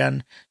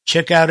Machitarian.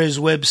 Check out his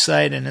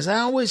website, and as I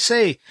always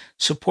say,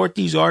 support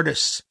these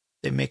artists.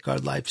 They make our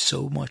life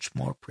so much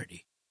more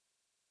pretty,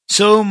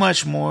 so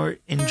much more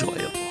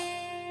enjoyable.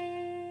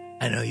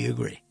 I know you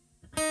agree.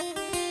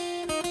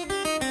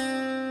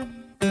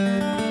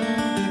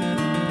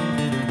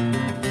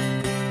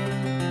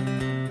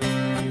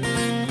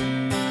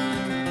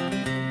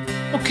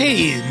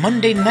 Okay,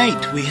 Monday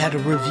night we had a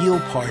reveal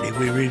party.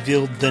 We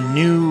revealed the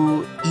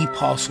new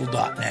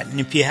ePostle.net. And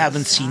if you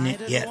haven't seen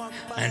it yet,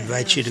 I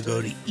invite you to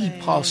go to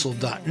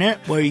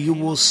ePostle.net, where you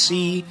will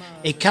see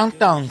a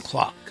countdown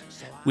clock.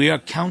 We are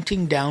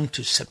counting down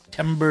to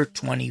September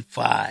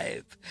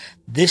 25.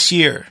 This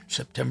year,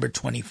 September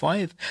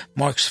 25,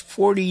 marks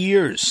 40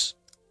 years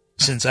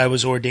since I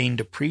was ordained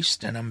a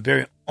priest, and I'm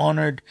very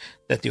honored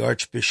that the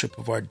Archbishop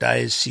of our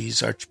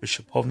diocese,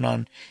 Archbishop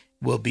Hovnan,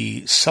 will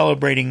be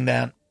celebrating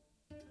that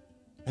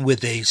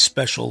with a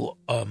special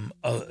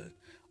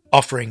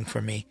offering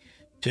for me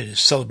to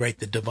celebrate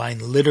the Divine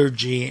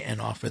Liturgy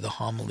and offer the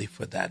homily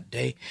for that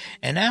day.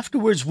 And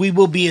afterwards, we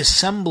will be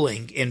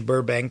assembling in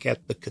Burbank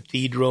at the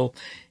cathedral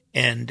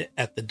and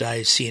at the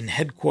diocesan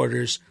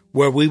headquarters,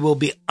 where we will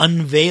be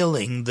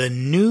unveiling the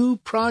new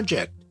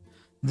project,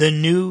 the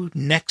new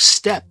next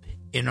step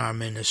in our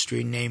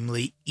ministry,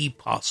 namely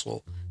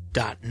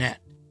ePostle.net.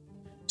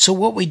 So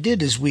what we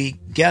did is we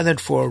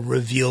gathered for a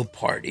reveal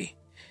party.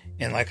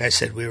 And like I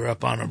said, we were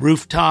up on a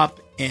rooftop,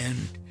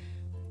 and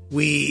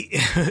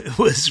it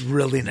was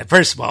really nice.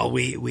 First of all,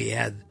 we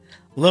had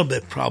a little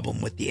bit of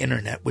problem with the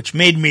internet, which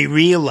made me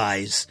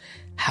realize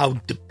how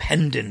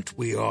dependent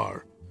we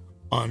are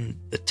on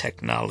the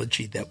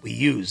technology that we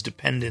use.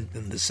 Dependent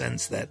in the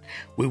sense that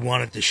we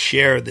wanted to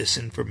share this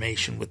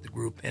information with the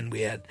group, and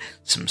we had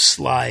some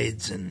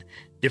slides and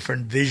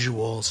different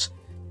visuals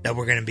that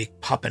were going to be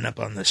popping up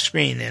on the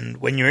screen. And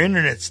when your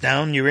internet's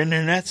down, your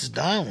internet's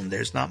down.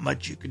 There's not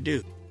much you can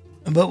do.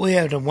 But we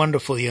had a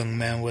wonderful young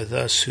man with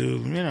us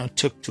who,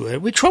 took to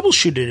it. We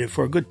troubleshooted it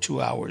for a good 2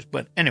 hours.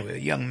 But anyway,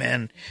 a young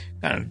man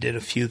kind of did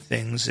a few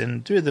things.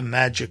 And through the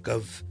magic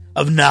of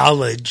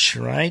knowledge,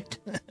 right,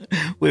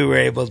 we were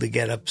able to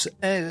get up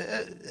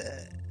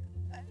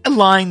a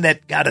line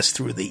that got us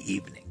through the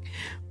evening.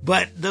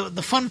 But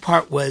the fun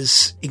part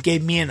was it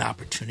gave me an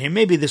opportunity, and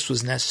maybe this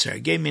was necessary,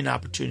 it gave me an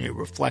opportunity to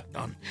reflect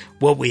on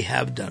what we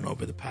have done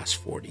over the past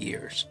 40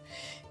 years.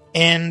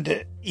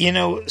 And,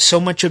 so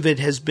much of it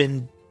has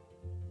been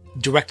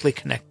directly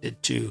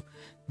connected to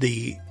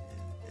the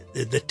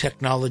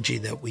technology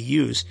that we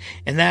use.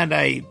 And that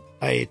I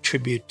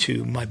attribute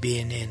to my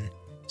being in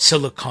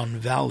Silicon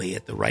Valley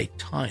at the right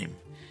time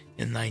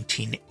in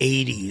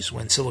 1980s,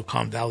 when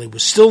Silicon Valley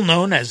was still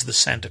known as the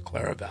Santa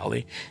Clara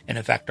Valley. And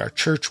in fact, our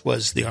church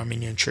was the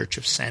Armenian Church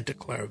of Santa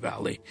Clara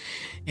Valley.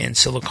 And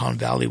Silicon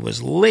Valley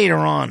was later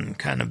on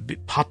kind of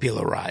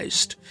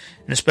popularized,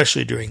 and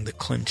especially during the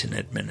Clinton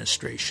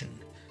administration,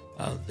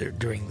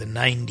 during the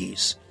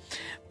 90s.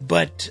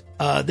 But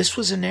this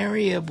was an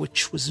area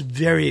which was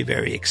very,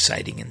 very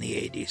exciting in the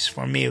 80s.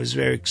 For me, it was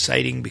very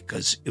exciting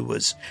because it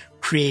was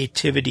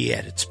creativity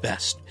at its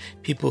best.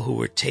 People who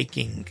were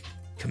taking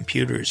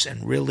computers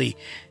and really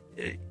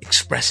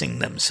expressing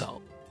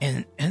themselves.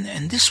 And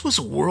this was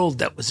a world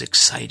that was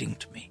exciting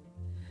to me.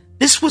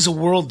 This was a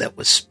world that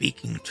was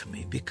speaking to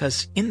me,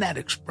 because in that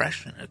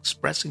expression,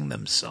 expressing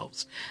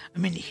themselves, I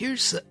mean,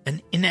 here's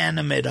an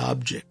inanimate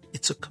object.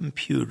 It's a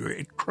computer.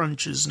 It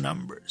crunches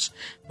numbers.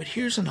 But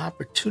here's an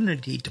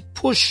opportunity to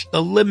push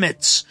the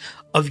limits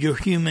of your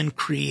human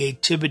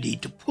creativity,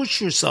 to push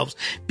yourselves,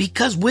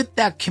 because with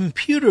that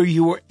computer,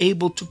 you were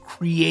able to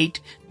create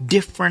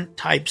different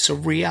types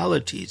of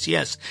realities.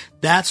 Yes,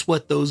 that's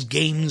what those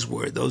games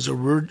were. Those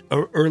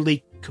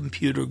early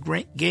computer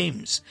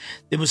games.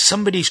 There was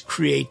somebody's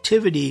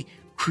creativity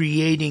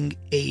creating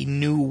a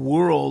new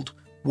world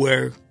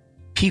where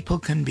people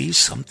can be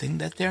something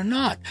that they're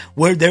not,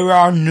 where there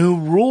are new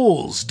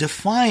rules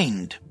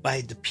defined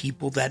by the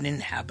people that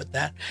inhabit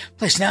that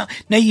place. Now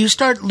you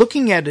start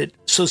looking at it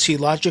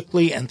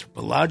sociologically,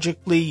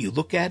 anthropologically, you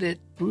look at it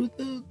through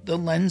the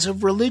lens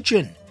of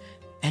religion,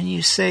 and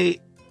you say,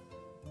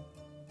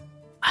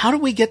 how do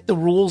we get the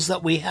rules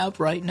that we have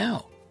right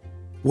now?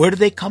 Where do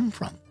they come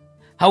from?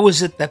 How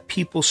is it that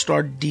people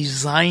start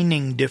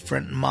designing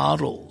different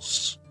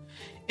models?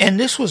 And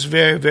this was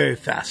very, very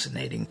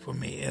fascinating for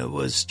me. It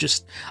was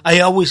just,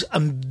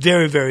 I'm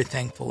very, very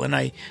thankful. And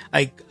I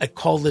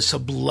call this a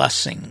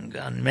blessing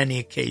on many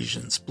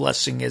occasions.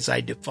 Blessing, as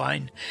I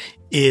define,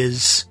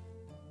 is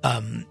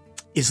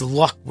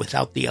luck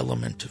without the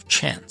element of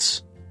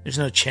chance. There's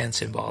no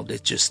chance involved.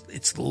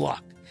 It's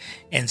luck.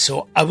 And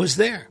so I was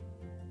there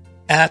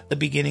at the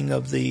beginning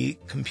of the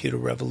computer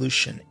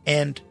revolution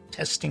and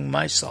testing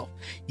myself,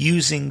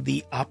 using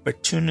the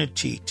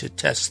opportunity to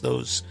test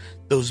those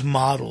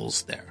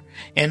models there.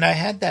 And I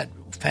had that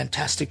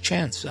fantastic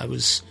chance. I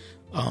was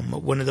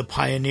one of the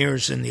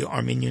pioneers in the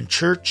Armenian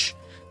church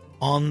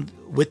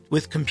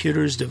with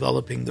computers,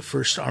 developing the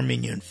first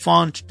Armenian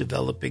font,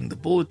 developing the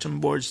bulletin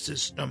board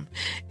system,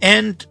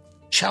 and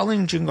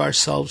challenging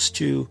ourselves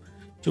to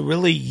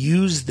really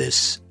use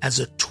this as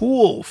a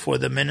tool for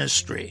the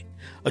ministry.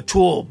 A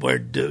tool where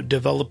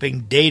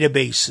developing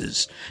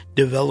databases,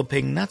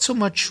 developing not so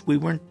much, we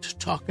weren't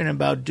talking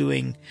about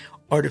doing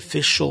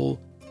artificial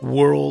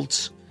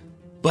worlds,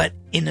 but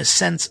in a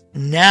sense,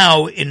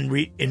 now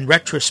in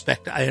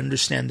retrospect, I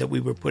understand that we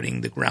were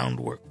putting the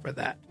groundwork for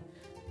that.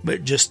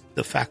 But just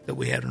the fact that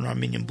we had an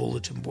Armenian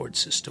bulletin board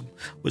system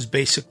was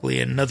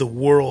basically another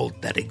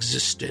world that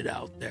existed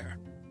out there.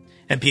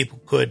 And people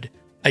could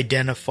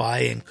identify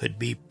and could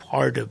be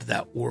part of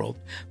that world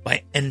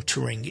by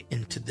entering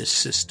into this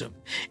system.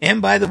 And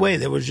by the way,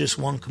 there was just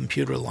one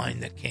computer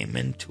line that came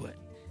into it.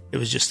 It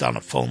was just on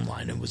a phone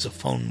line. It was a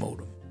phone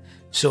modem.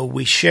 So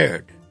we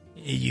shared.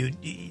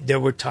 There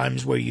were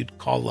times where you'd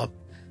call up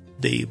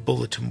the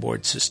bulletin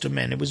board system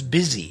and it was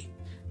busy.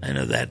 I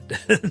know that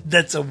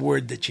that's a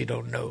word that you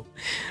don't know.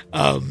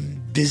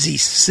 Busy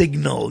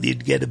signal.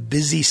 You'd get a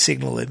busy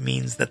signal. It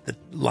means that the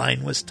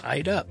line was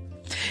tied up.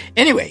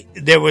 Anyway,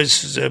 there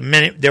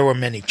were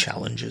many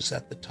challenges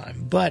at the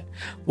time, but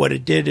what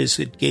it did is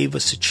it gave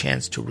us a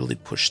chance to really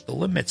push the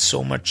limits,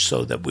 so much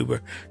so that we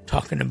were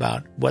talking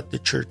about how the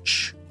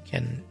church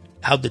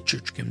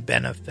can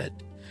benefit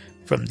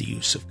from the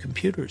use of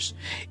computers.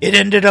 It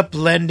ended up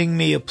landing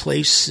me a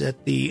place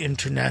at the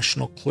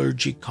International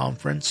Clergy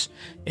Conference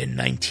in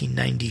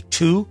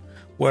 1992,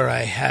 where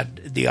I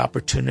had the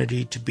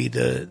opportunity to be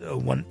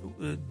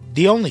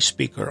the only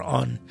speaker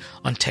on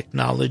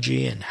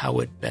technology and how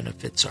it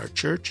benefits our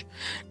church.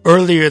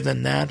 Earlier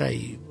than that,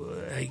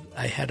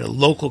 I had a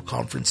local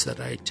conference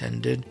that I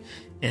attended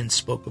and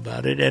spoke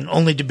about it, and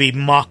only to be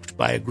mocked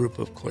by a group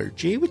of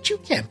clergy, which you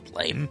can't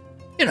blame.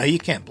 You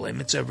can't blame.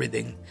 It's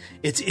everything.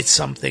 It's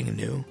something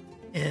new,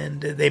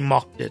 and they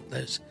mocked it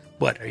as,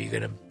 what, are you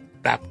going to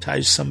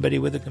baptize somebody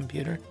with a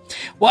computer?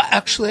 Well,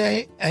 actually,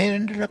 I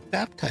ended up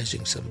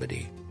baptizing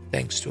somebody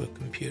thanks to a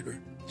computer.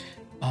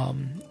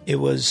 It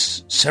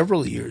was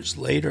several years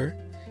later,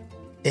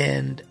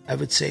 and I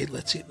would say,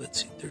 let's see,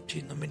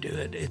 13, let me do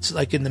it. It's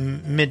like in the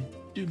mid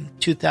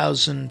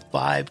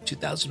 2005,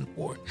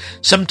 2004,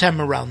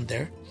 sometime around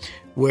there,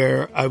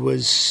 where I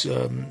was,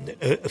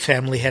 a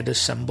family had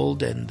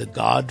assembled, and the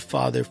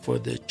godfather for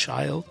the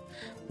child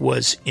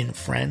was in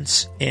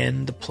France,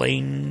 and the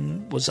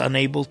plane was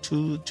unable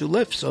to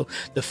lift. So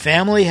the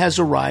family has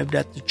arrived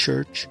at the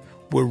church.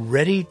 We're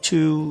ready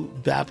to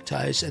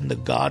baptize, and the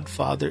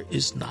godfather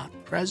is not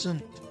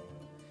present.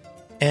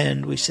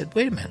 And we said,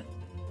 wait a minute,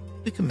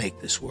 we can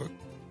make this work.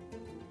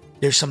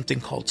 There's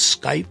something called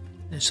Skype.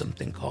 There's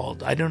something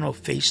called, I don't know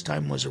if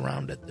FaceTime was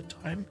around at the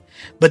time,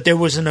 but there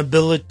was an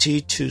ability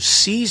to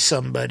see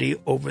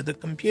somebody over the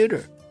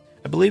computer.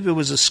 I believe it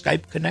was a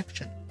Skype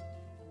connection.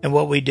 And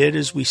what we did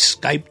is we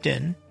Skyped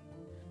in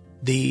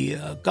the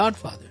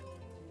godfather.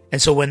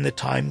 And so when the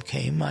time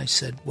came, I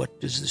said, what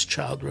does this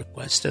child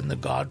request? And the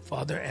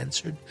godfather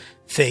answered,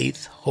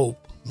 faith,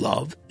 hope,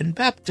 love, and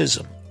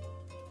baptism.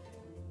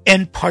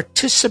 And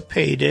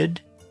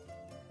participated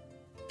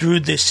through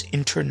this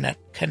internet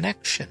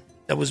connection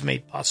that was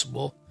made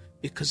possible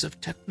because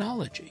of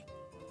technology.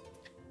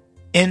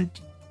 And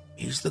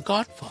he's the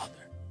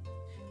godfather.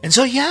 And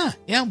so, yeah,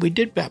 we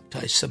did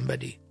baptize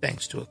somebody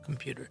thanks to a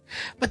computer.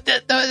 But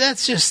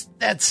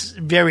that's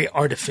very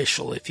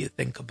artificial if you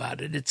think about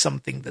it. It's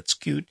something that's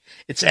cute.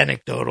 It's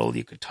anecdotal.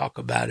 You could talk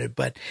about it.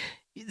 But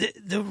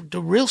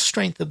the real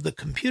strength of the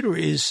computer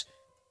is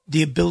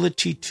the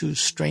ability to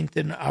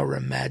strengthen our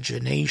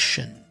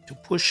imagination, to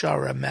push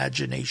our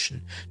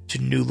imagination to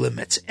new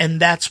limits. And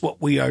that's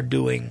what we are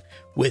doing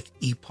with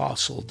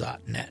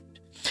ePostle.net.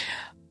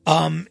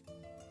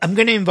 I'm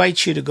going to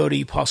invite you to go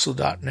to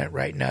ePostle.net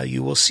right now.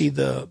 You will see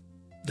the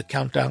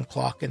countdown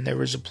clock, and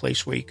there is a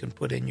place where you can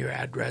put in your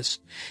address.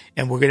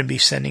 And we're going to be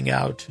sending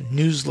out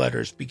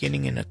newsletters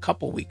beginning in a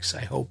couple weeks,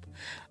 I hope,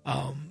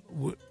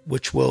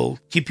 which will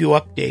keep you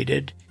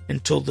updated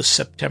until the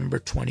September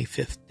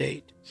 25th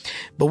date.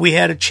 But we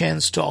had a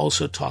chance to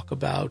also talk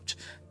about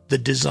the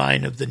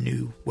design of the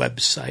new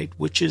website,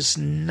 which is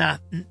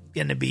not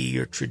going to be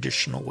your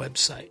traditional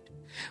website.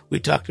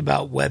 We talked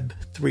about Web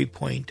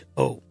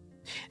 3.0.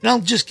 And I'll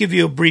just give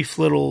you a brief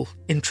little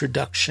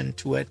introduction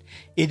to it.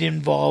 It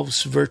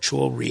involves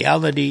virtual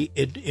reality.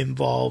 It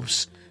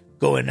involves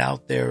going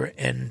out there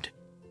and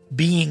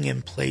being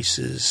in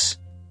places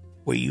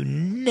where you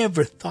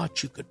never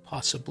thought you could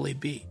possibly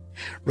be.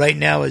 Right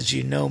now, as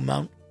you know,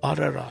 Mount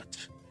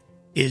Ararat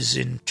is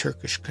in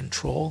Turkish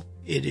control.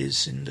 It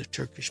is in the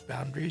Turkish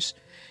boundaries.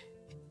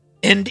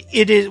 And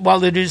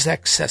while it is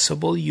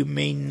accessible, you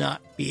may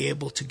not be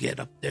able to get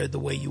up there the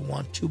way you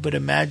want to, but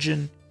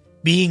imagine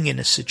being in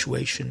a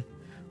situation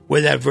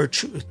where that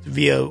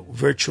via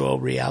virtual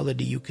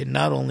reality, you can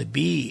not only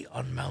be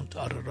on Mount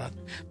Ararat,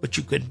 but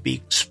you could be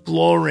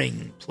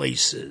exploring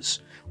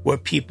places where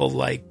people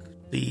like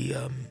the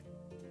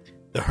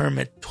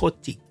hermit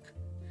Totik,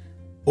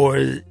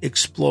 or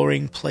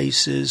exploring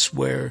places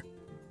where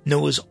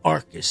Noah's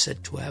Ark is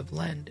said to have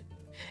landed.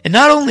 And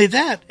not only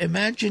that,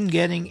 imagine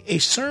getting a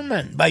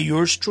sermon by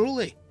yours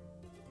truly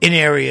in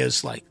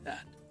areas like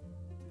that,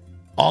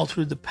 all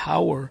through the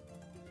power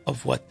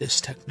of what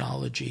this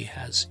technology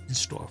has in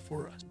store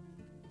for us.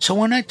 So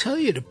when I tell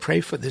you to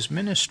pray for this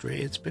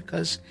ministry, it's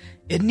because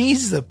it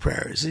needs the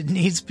prayers. It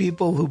needs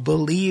people who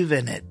believe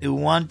in it, who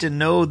want to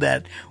know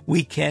that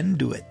we can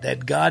do it,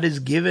 that God has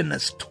given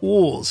us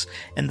tools,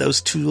 and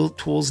those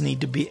tools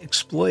need to be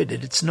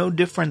exploited. It's no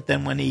different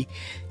than when He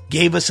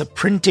gave us a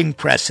printing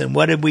press, and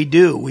what did we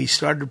do? We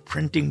started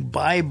printing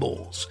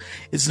Bibles.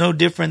 It's no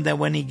different than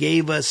when He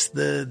gave us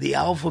the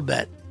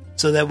alphabet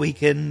so that we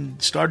can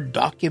start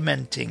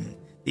documenting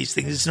these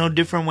things. It's no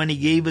different when He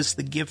gave us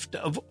the gift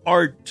of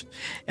art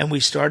and we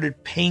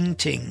started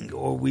painting,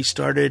 or we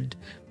started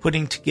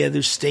putting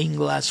together stained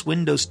glass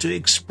windows to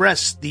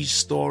express these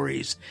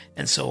stories,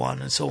 and so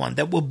on and so on.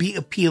 That will be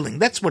appealing.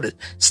 That's what a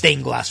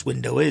stained glass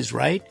window is,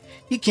 right?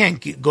 You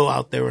can't go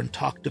out there and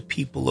talk to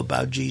people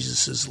about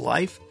Jesus'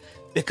 life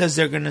because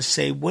they're going to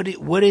say, what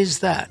is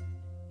that?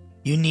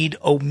 You need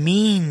a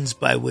means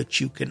by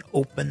which you can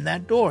open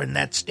that door, and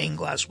that stained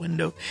glass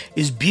window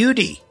is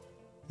beauty.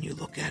 You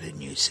look at it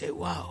and you say,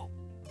 wow,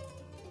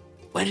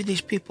 why did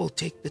these people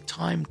take the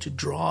time to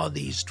draw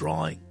these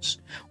drawings?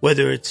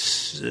 Whether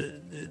it's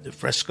the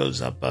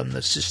frescoes up on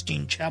the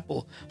Sistine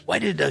Chapel, why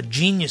did a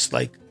genius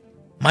like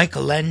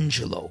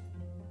Michelangelo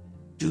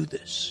do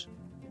this?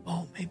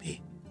 Oh,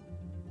 maybe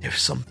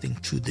there's something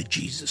to the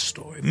Jesus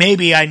story.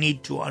 Maybe I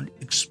need to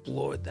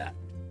explore that.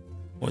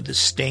 Or the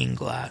stained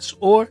glass,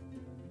 or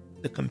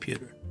the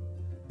computer.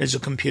 There's a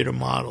computer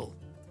model.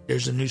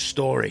 There's a new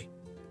story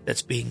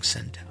that's being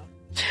sent out.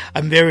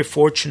 I'm very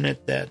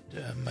fortunate that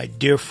my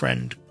dear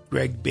friend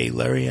Greg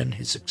Baylarian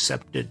has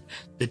accepted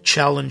the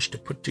challenge to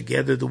put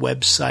together the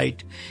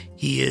website.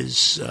 He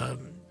is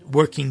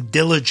working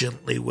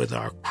diligently with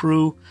our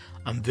crew.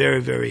 I'm very,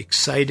 very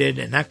excited.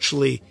 And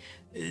actually,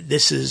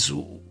 this is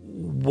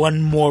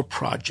one more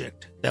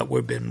project that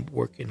we've been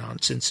working on.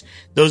 Since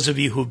those of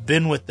you who've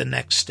been with The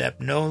Next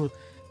Step know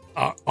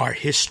our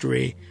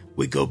history,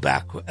 we go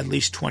back at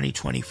least 20,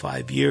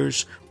 25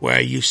 years, where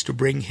I used to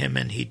bring him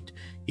and he'd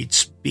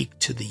speak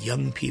to the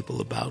young people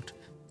about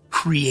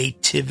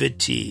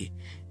creativity.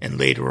 And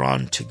later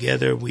on,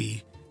 together,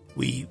 we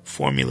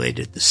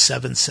formulated the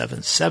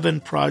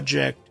 777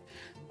 project.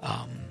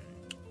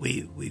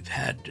 We've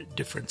had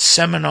different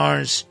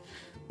seminars.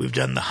 We've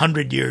done the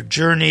 100-year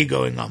journey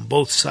going on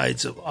both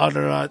sides of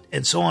Ararat,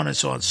 and so on and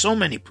so on. So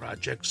many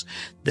projects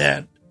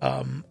that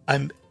I'm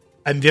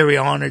very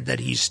honored that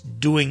he's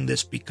doing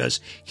this,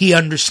 because he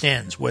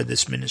understands where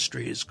this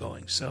ministry is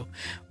going. So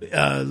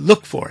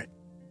look for it.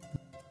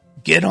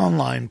 Get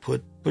online,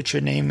 put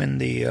your name in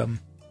the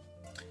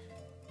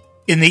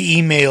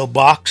email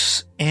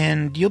box,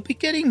 and you'll be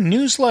getting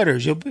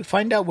newsletters. You'll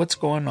find out what's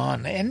going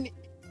on. And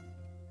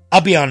I'll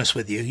be honest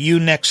with you,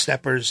 you Next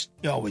Steppers,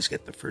 you always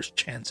get the first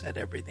chance at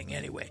everything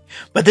anyway.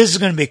 But this is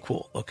going to be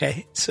cool,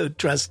 okay? So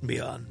trust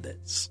me on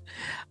this.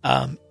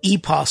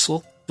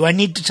 ePostle, do I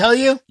need to tell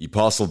you?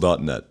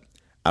 ePostle.net,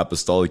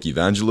 apostolic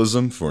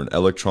evangelism for an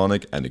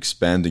electronic and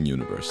expanding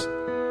universe.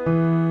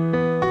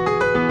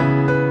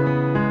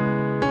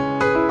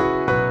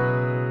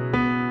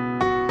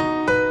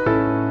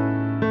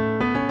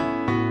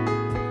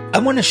 I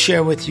want to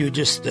share with you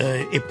just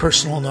a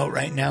personal note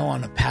right now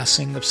on a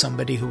passing of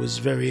somebody who was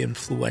very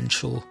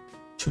influential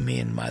to me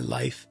in my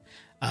life.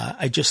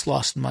 I just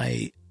lost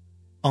my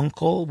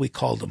uncle. We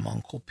called him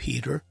Uncle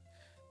Peter.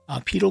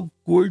 Peter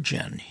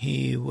Gurjan.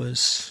 He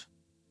was,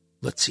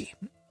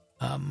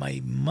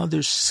 my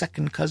mother's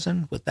second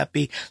cousin. Would that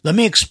be? Let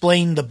me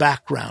explain the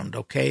background,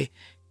 okay?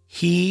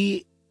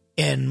 He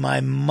and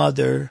my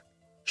mother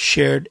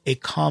shared a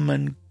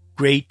common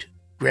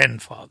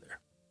great-grandfather,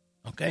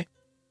 okay?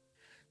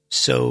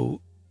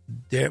 So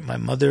my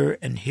mother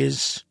and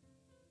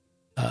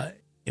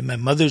my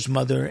mother's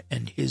mother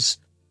and his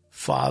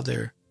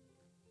father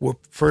were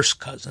first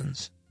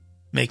cousins,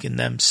 making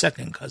them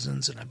second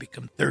cousins, and I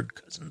become third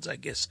cousins, I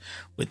guess,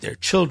 with their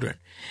children.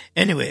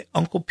 Anyway,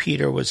 Uncle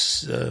Peter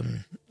was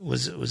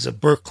a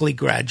Berkeley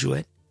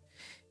graduate.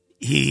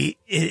 He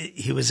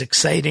was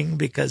exciting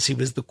because he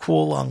was the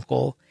cool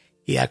uncle.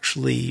 He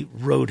actually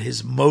rode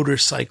his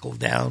motorcycle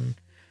down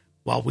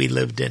while we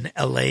lived in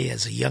L.A.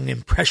 as a young,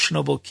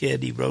 impressionable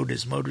kid. He rode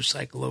his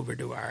motorcycle over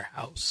to our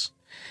house.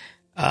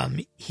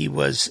 He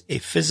was a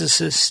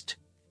physicist.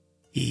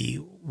 He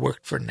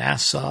worked for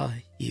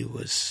NASA. He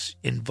was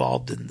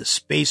involved in the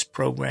space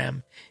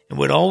program and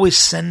would always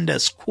send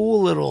us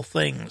cool little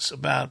things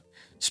about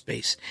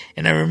space.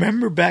 And I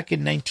remember back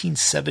in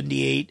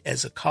 1978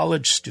 as a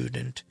college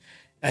student,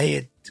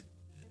 I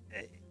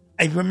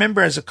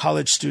remember as a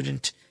college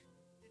student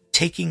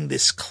taking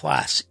this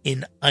class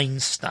in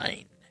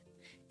Einstein.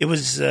 It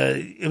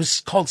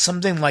was called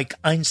something like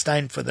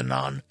Einstein for the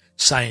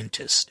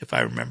non-scientist, if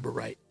I remember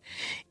right.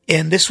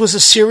 And this was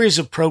a series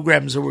of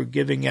programs that were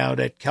giving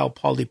out at Cal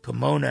Poly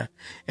Pomona.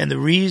 And the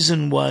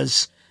reason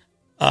was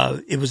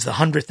it was the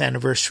 100th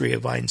anniversary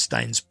of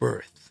Einstein's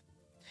birth.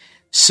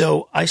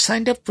 So I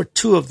signed up for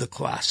 2 of the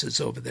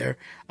classes over there.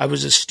 I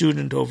was a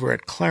student over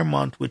at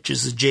Claremont, which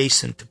is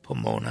adjacent to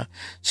Pomona.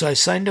 So I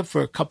signed up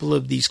for a couple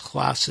of these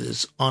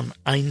classes on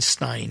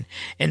Einstein.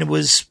 And it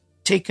was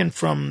taken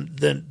from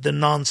the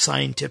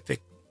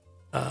non-scientific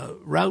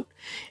route,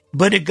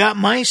 but it got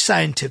my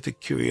scientific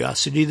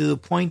curiosity to the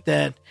point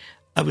that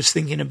I was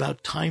thinking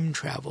about time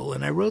travel,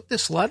 and I wrote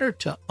this letter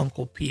to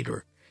Uncle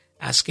Peter,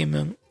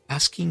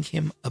 asking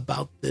him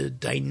about the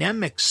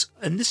dynamics.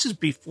 And this is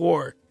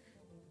before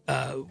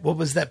what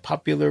was that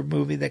popular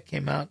movie that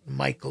came out?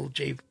 Michael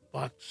J.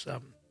 Fox,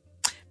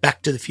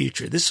 Back to the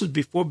Future. This was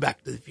before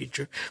Back to the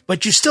Future,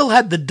 but you still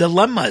had the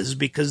dilemmas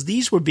because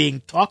these were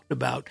being talked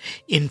about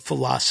in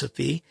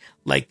philosophy,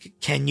 like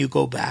can you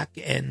go back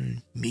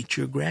and meet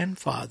your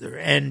grandfather?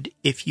 And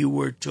if you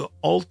were to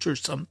alter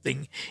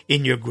something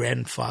in your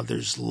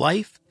grandfather's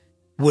life,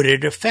 would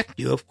it affect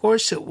you? Of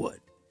course it would.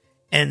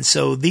 And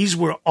so these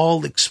were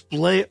all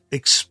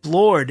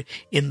explored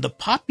in the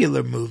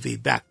popular movie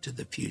Back to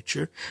the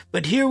Future.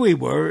 But here we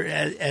were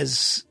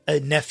as a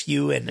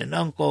nephew and an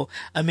uncle.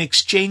 I'm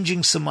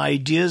exchanging some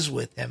ideas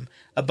with him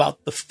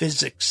about the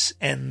physics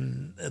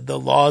and the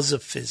laws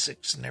of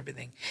physics and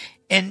everything.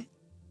 And,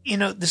 you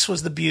know, this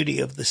was the beauty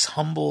of this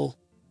humble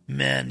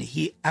man.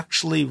 He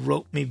actually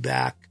wrote me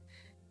back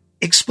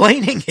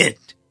explaining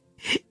it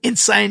in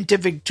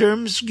scientific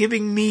terms,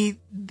 giving me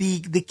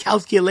the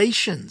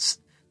calculations,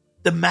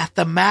 the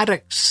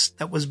mathematics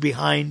that was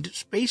behind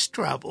space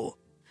travel.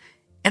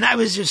 And I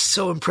was just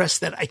so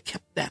impressed that I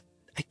kept that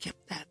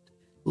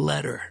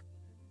letter.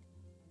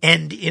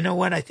 And you know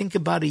what? I think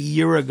about a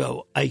year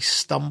ago, I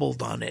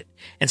stumbled on it.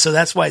 And so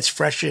that's why it's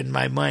fresh in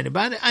my mind.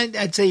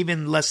 I'd say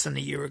even less than a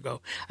year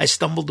ago, I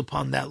stumbled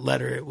upon that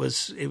letter. It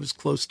was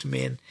close to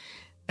me, and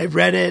I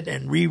read it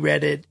and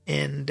reread it.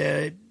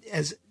 And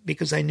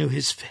because I knew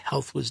his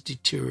health was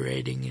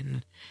deteriorating,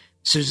 and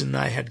Susan and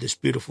I had this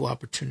beautiful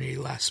opportunity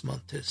last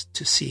month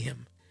to see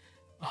him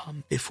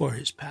before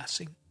his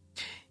passing.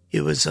 He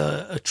was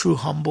a true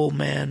humble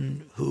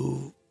man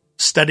who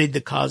studied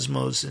the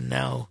cosmos and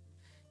now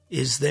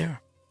is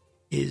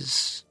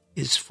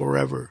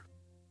forever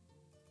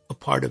a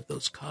part of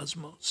those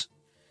cosmos.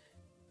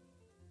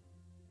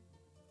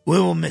 We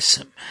will miss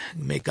him.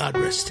 May God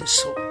rest his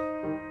soul.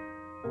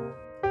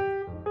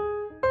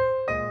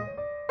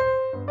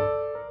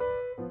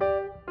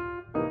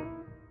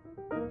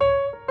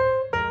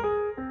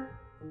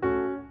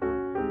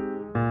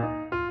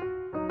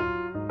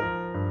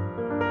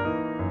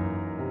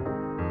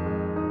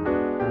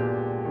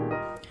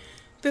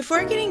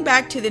 Before getting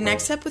back to the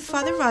next step with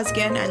Father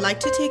Vazgen, I'd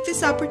like to take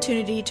this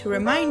opportunity to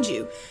remind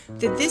you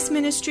that this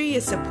ministry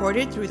is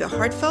supported through the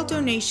heartfelt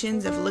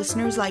donations of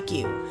listeners like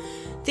you.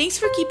 Thanks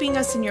for keeping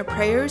us in your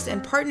prayers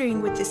and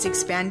partnering with this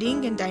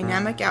expanding and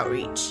dynamic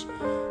outreach.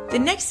 The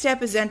next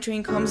step is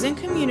entering homes and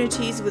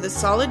communities with a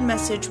solid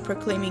message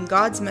proclaiming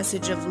God's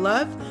message of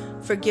love,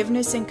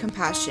 forgiveness, and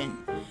compassion.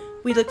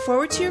 We look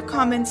forward to your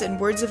comments and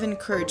words of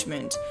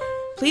encouragement.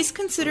 Please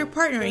consider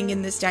partnering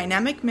in this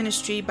dynamic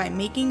ministry by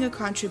making a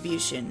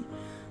contribution.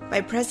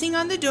 By pressing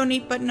on the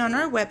donate button on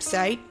our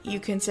website, you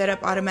can set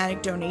up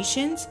automatic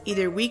donations,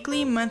 either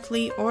weekly,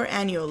 monthly, or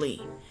annually.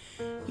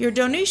 Your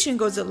donation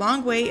goes a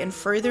long way in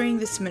furthering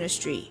this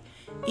ministry.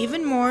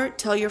 Even more,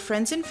 tell your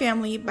friends and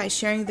family by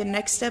sharing the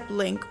Next Step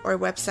link or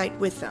website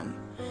with them.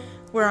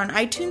 We're on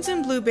iTunes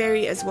and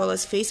Blueberry as well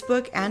as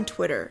Facebook and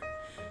Twitter.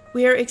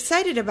 We are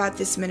excited about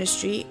this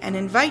ministry and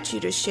invite you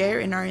to share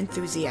in our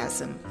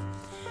enthusiasm.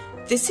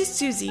 This is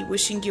Susie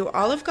wishing you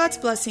all of God's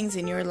blessings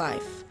in your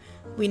life.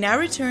 We now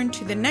return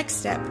to the next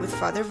step with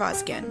Father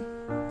Vazgen.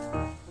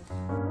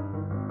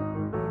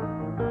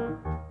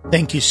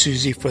 Thank you,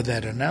 Susie, for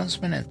that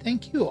announcement, and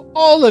thank you,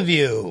 all of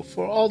you,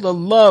 for all the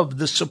love,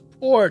 the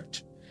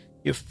support,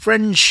 your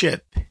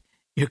friendship,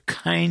 your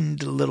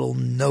kind little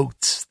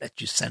notes that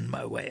you send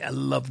my way. I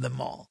love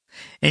them all.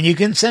 And you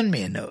can send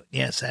me a note,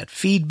 yes, at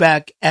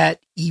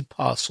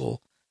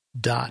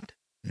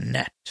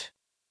feedback@epostle.net.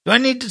 Do I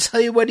need to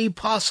tell you what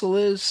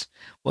ePostle is?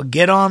 Well,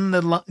 get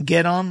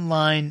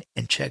online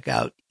and check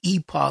out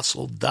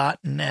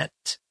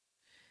epostle.net.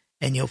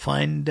 And you'll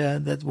find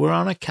that we're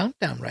on a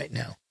countdown right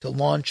now to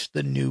launch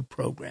the new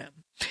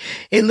program.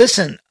 Hey,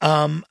 listen,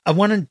 I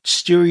want to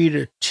steer you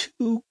to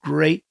two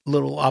great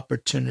little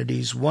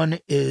opportunities. One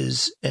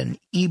is an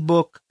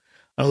ebook,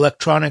 an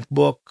electronic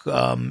book,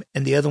 and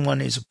the other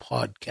one is a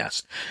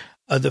podcast.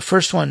 The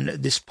first one,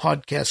 this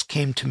podcast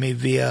came to me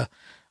via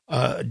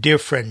a dear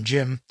friend,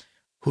 Jim,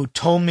 who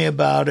told me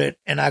about it.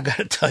 And I got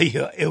to tell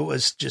you, it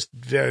was just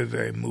very,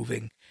 very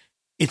moving.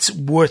 It's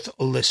worth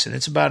a listen.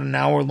 It's about an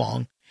hour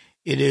long.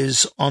 It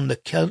is on the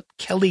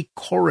Kelly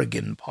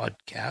Corrigan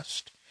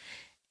podcast,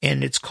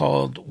 and it's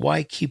called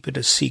Why Keep It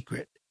a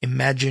Secret?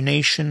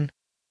 Imagination,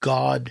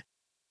 God,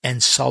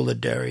 and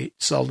Solitary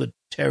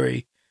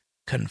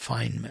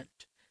Confinement.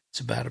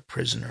 It's about a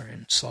prisoner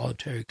in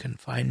solitary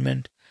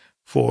confinement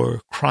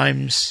for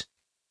crimes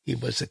he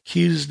was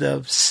accused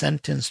of,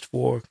 sentenced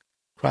for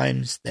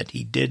crimes that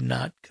he did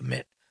not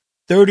commit.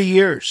 30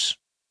 years,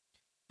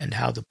 and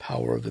how the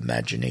power of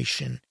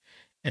imagination,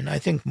 and I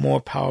think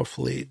more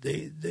powerfully,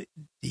 the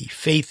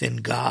faith in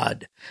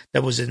God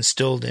that was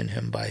instilled in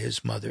him by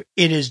his mother.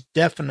 It is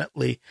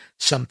definitely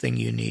something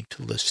you need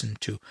to listen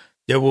to.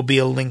 There will be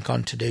a link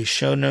on today's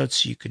show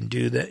notes. You can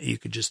do that. You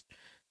could just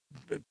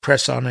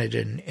press on it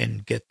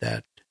and get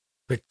that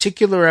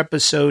particular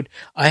episode.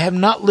 I have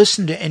not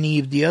listened to any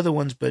of the other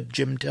ones, but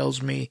Jim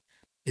tells me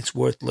it's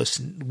worth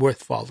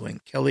following.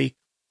 Kelly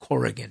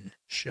Corrigan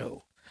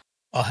Show.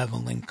 I'll have a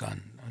link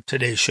on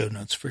today's show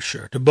notes for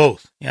sure, to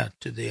both,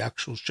 to the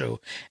actual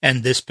show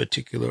and this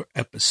particular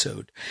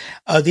episode.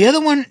 The other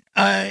one,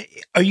 are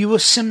you a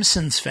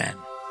Simpsons fan?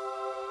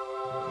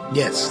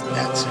 Yes,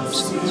 that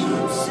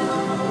Simpsons.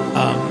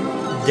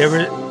 There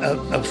is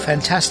a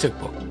fantastic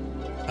book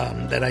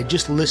that I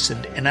just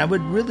listened, and I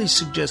would really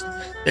suggest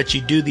that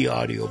you do the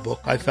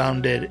audiobook. I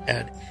found it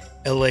at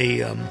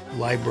LA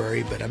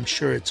Library, but I'm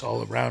sure it's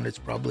all around. It's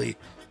probably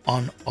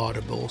on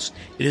Audibles.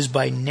 It is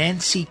by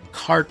Nancy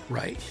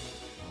Cartwright.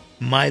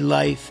 My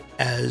Life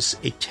as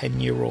a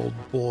 10-Year-Old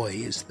Boy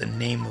is the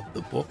name of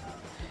the book.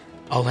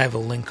 I'll have a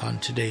link on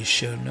today's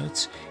show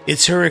notes.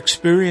 It's her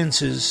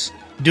experiences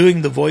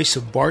doing the voice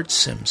of Bart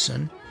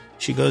Simpson.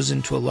 She goes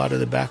into a lot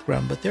of the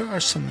background, but there are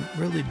some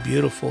really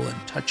beautiful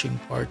and touching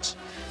parts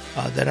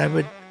that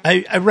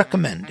I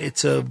recommend.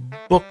 It's a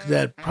book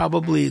that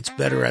probably it's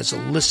better as a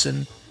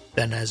listen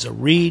than as a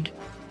read,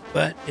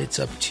 but it's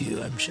up to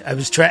you.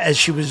 As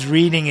she was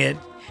reading it,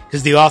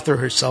 because the author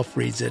herself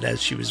reads it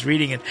as she was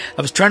reading it,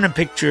 I was trying to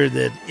picture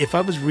that if I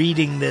was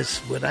reading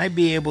this, would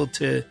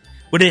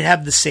it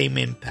have the same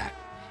impact?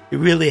 It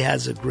really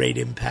has a great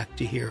impact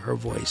to hear her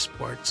voice,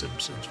 Bart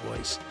Simpson's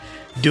voice,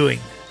 doing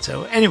that.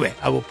 So anyway,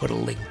 I will put a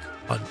link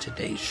on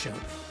today's show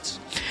notes.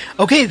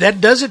 Okay,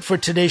 that does it for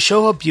today's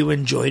show. Hope you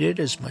enjoyed it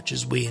as much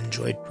as we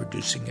enjoyed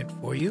producing it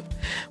for you.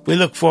 We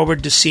look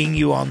forward to seeing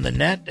you on the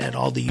net at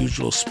all the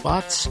usual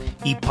spots.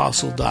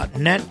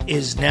 epostle.net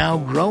is now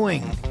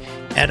growing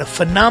at a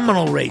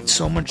phenomenal rate,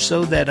 so much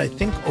so that I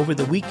think over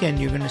the weekend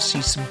you're going to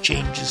see some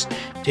changes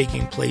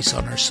taking place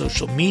on our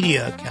social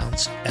media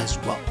accounts as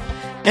well.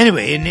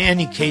 Anyway, in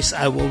any case,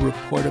 I will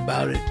report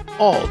about it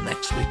all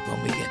next week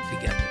when we get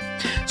together.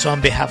 So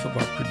on behalf of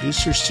our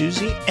producer,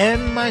 Susie,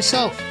 and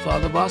myself,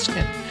 Father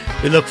Vazgen,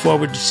 we look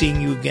forward to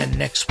seeing you again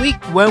next week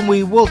when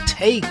we will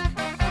take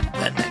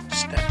the next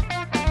step.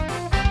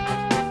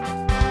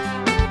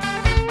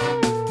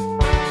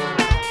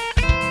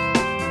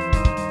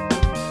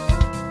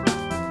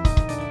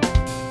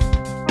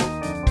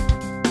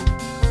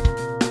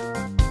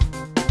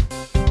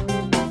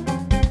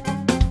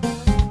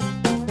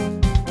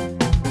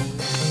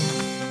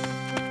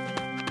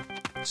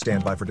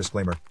 Stand by for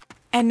disclaimer.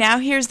 And now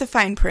here's the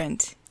fine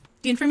print.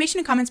 The information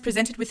and comments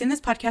presented within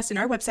this podcast and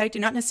our website do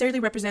not necessarily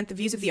represent the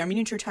views of the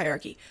Armenian Church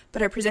hierarchy,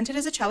 but are presented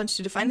as a challenge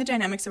to define the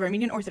dynamics of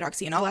Armenian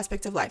Orthodoxy in all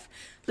aspects of life.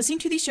 Listening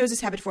to these shows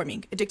is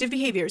habit-forming. Addictive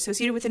behavior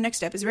associated with the next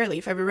step is rarely,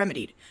 if ever,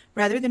 remedied.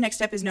 Rather, the next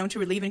step is known to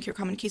relieve and cure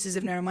common cases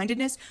of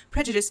narrow-mindedness,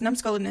 prejudice,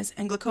 numbskulledness,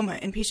 and glaucoma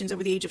in patients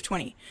over the age of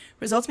 20.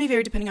 Results may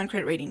vary depending on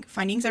credit rating.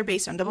 Findings are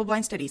based on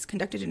double-blind studies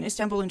conducted in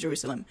Istanbul and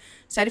Jerusalem.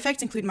 Side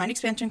effects include mind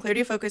expansion,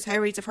 clarity of focus,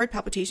 higher rates of heart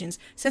palpitations,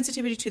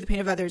 sensitivity to the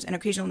pain of others, and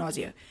occasional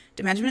nausea.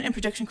 The management and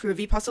production crew of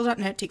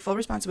epostle.net take full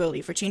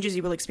responsibility for changes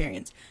you will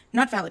experience.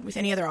 Not valid with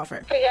any other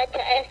offer. I forgot to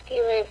ask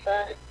you if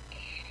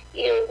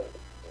you're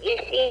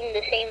seeing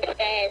the same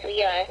sky as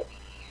we are.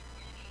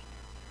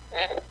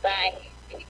 Bye.